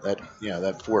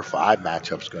 that 4 or 5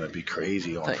 matchup is going to be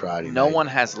crazy on Friday night. No one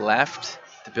has left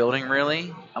the building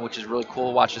really, which is really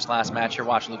cool. Watch this last match here.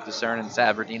 Watching Luke Lucerne and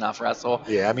Savardinoff wrestle.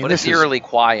 Yeah, but it's eerily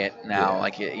quiet now.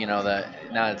 Yeah. Now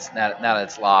that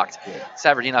it's locked. Yeah.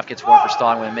 Savardinoff gets 1 for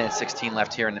stalling with 1:16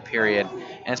 left here in the period,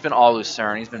 and it's been all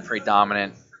Lucerne. He's been pretty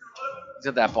dominant. He's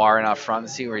got that bar in out front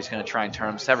to see where he's going to try and turn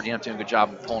him. Savardinoff doing a good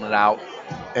job of pulling it out.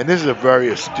 And this is a very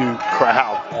astute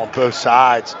crowd on both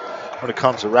sides when it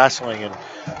comes to wrestling. And,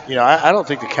 I don't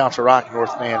think the Council Rock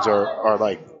North fans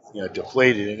are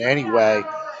deflated in any way.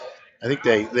 I think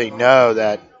they know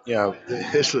that,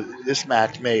 this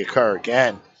match may occur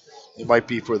again. It might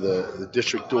be for the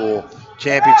district dual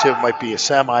championship, might be a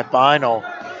semifinal,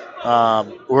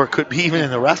 or it could be even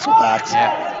in the wrestlebacks.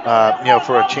 Yeah.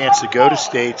 For a chance to go to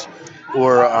states,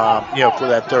 or for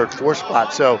that third, fourth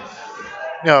spot. So,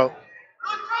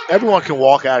 everyone can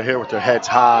walk out of here with their heads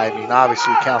high. I mean,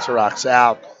 obviously, Council Rock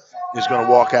South is going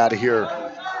to walk out of here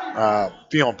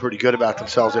feeling pretty good about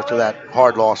themselves after that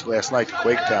hard loss last night to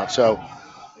Quaketown. So,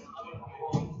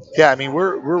 yeah, I mean,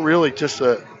 we're really just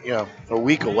a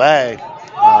week away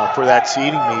for that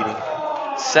seeding meeting.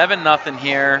 7-0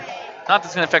 here. Not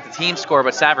that's going to affect the team score,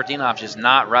 but Savardinov just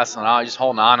not wrestling. Oh, just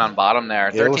holding on bottom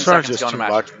there. Yeah, 13 seconds just going too to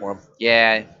match. much for him.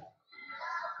 Yeah.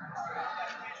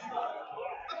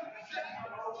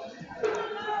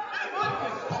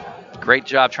 Great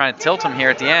job trying to tilt him here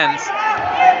at the end.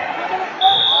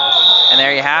 And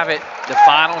there you have it. The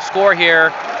final score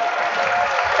here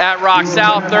at Rock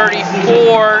South,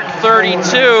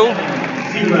 34-32.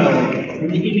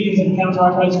 The Indians in Council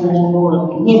Rock High School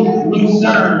North,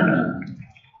 Lucerne.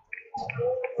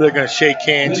 They're going to shake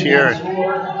hands here.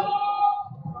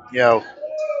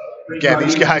 Again,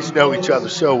 these guys know each other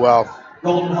so well.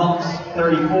 Golden Hawks,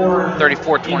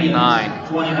 34-29.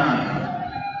 29.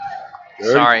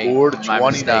 Sorry,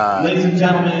 34-29. Ladies and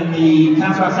gentlemen, the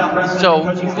Council Rock South Wrestling. So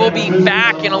we'll be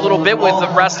back in a little bit with the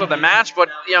rest of the match, but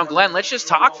Glenn, let's just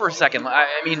talk for a second.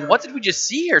 I mean, what did we just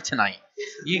see here tonight?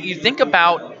 You think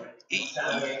about,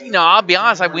 I'll be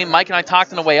honest. Mike and I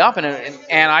talked on the way up, and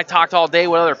I talked all day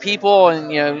with other people,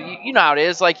 and you know how it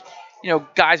is. Like,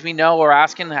 guys we know are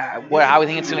asking how we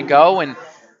think it's going to go, and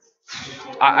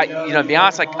to be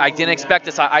honest, I didn't expect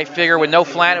this. I figure with no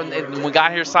Flanagan, when we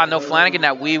got here, saw no Flanagan,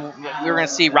 that we were going to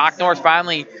see Rock North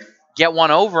finally get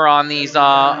one over on these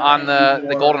on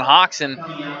the Golden Hawks, and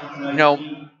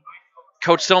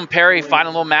Coach Silm Perry finding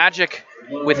a little magic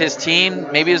with his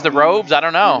team. Maybe it's the robes. I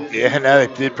don't know. Yeah, no,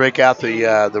 they did break out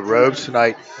the robes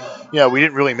tonight. We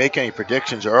didn't really make any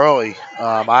predictions early.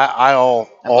 I'm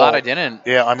glad I didn't.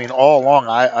 Yeah, I mean, all along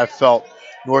I felt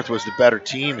North was the better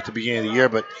team at the beginning of the year,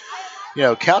 but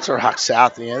Council Rock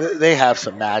South, they have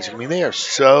some magic. I mean, they are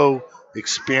so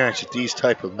experienced at these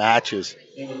type of matches.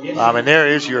 And there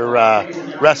is your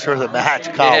wrestler of the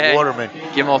match, Kyle Waterman.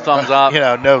 Give him a thumbs up.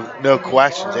 No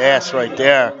questions asked right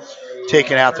there.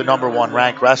 Taking out the #1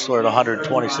 ranked wrestler at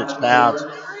 126 pounds.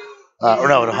 At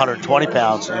 120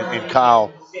 pounds in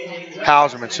Kyle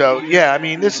Hauserman. So, yeah, I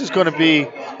mean, this is going to be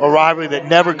a rivalry that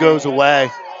never goes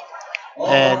away.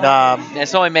 And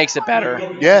it only makes it better.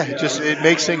 Yeah, it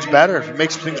makes things better. It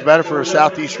makes things better for the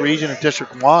Southeast region of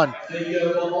District 1.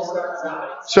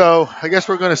 So I guess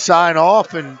we're going to sign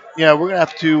off, and we're going to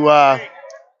have to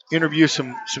interview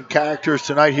some characters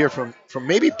tonight here from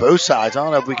maybe both sides. I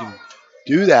don't know if we can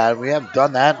do that. We haven't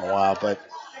done that in a while, but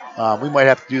we might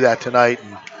have to do that tonight.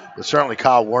 But certainly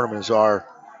Kyle Warnerman is our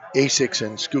ASICS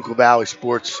and Schuylkill Valley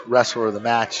Sports Wrestler of the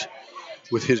Match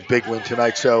with his big win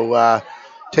tonight. So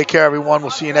take care, everyone.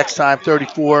 We'll see you next time.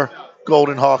 34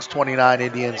 Golden Hawks, 29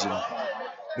 Indians, and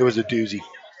it was a doozy.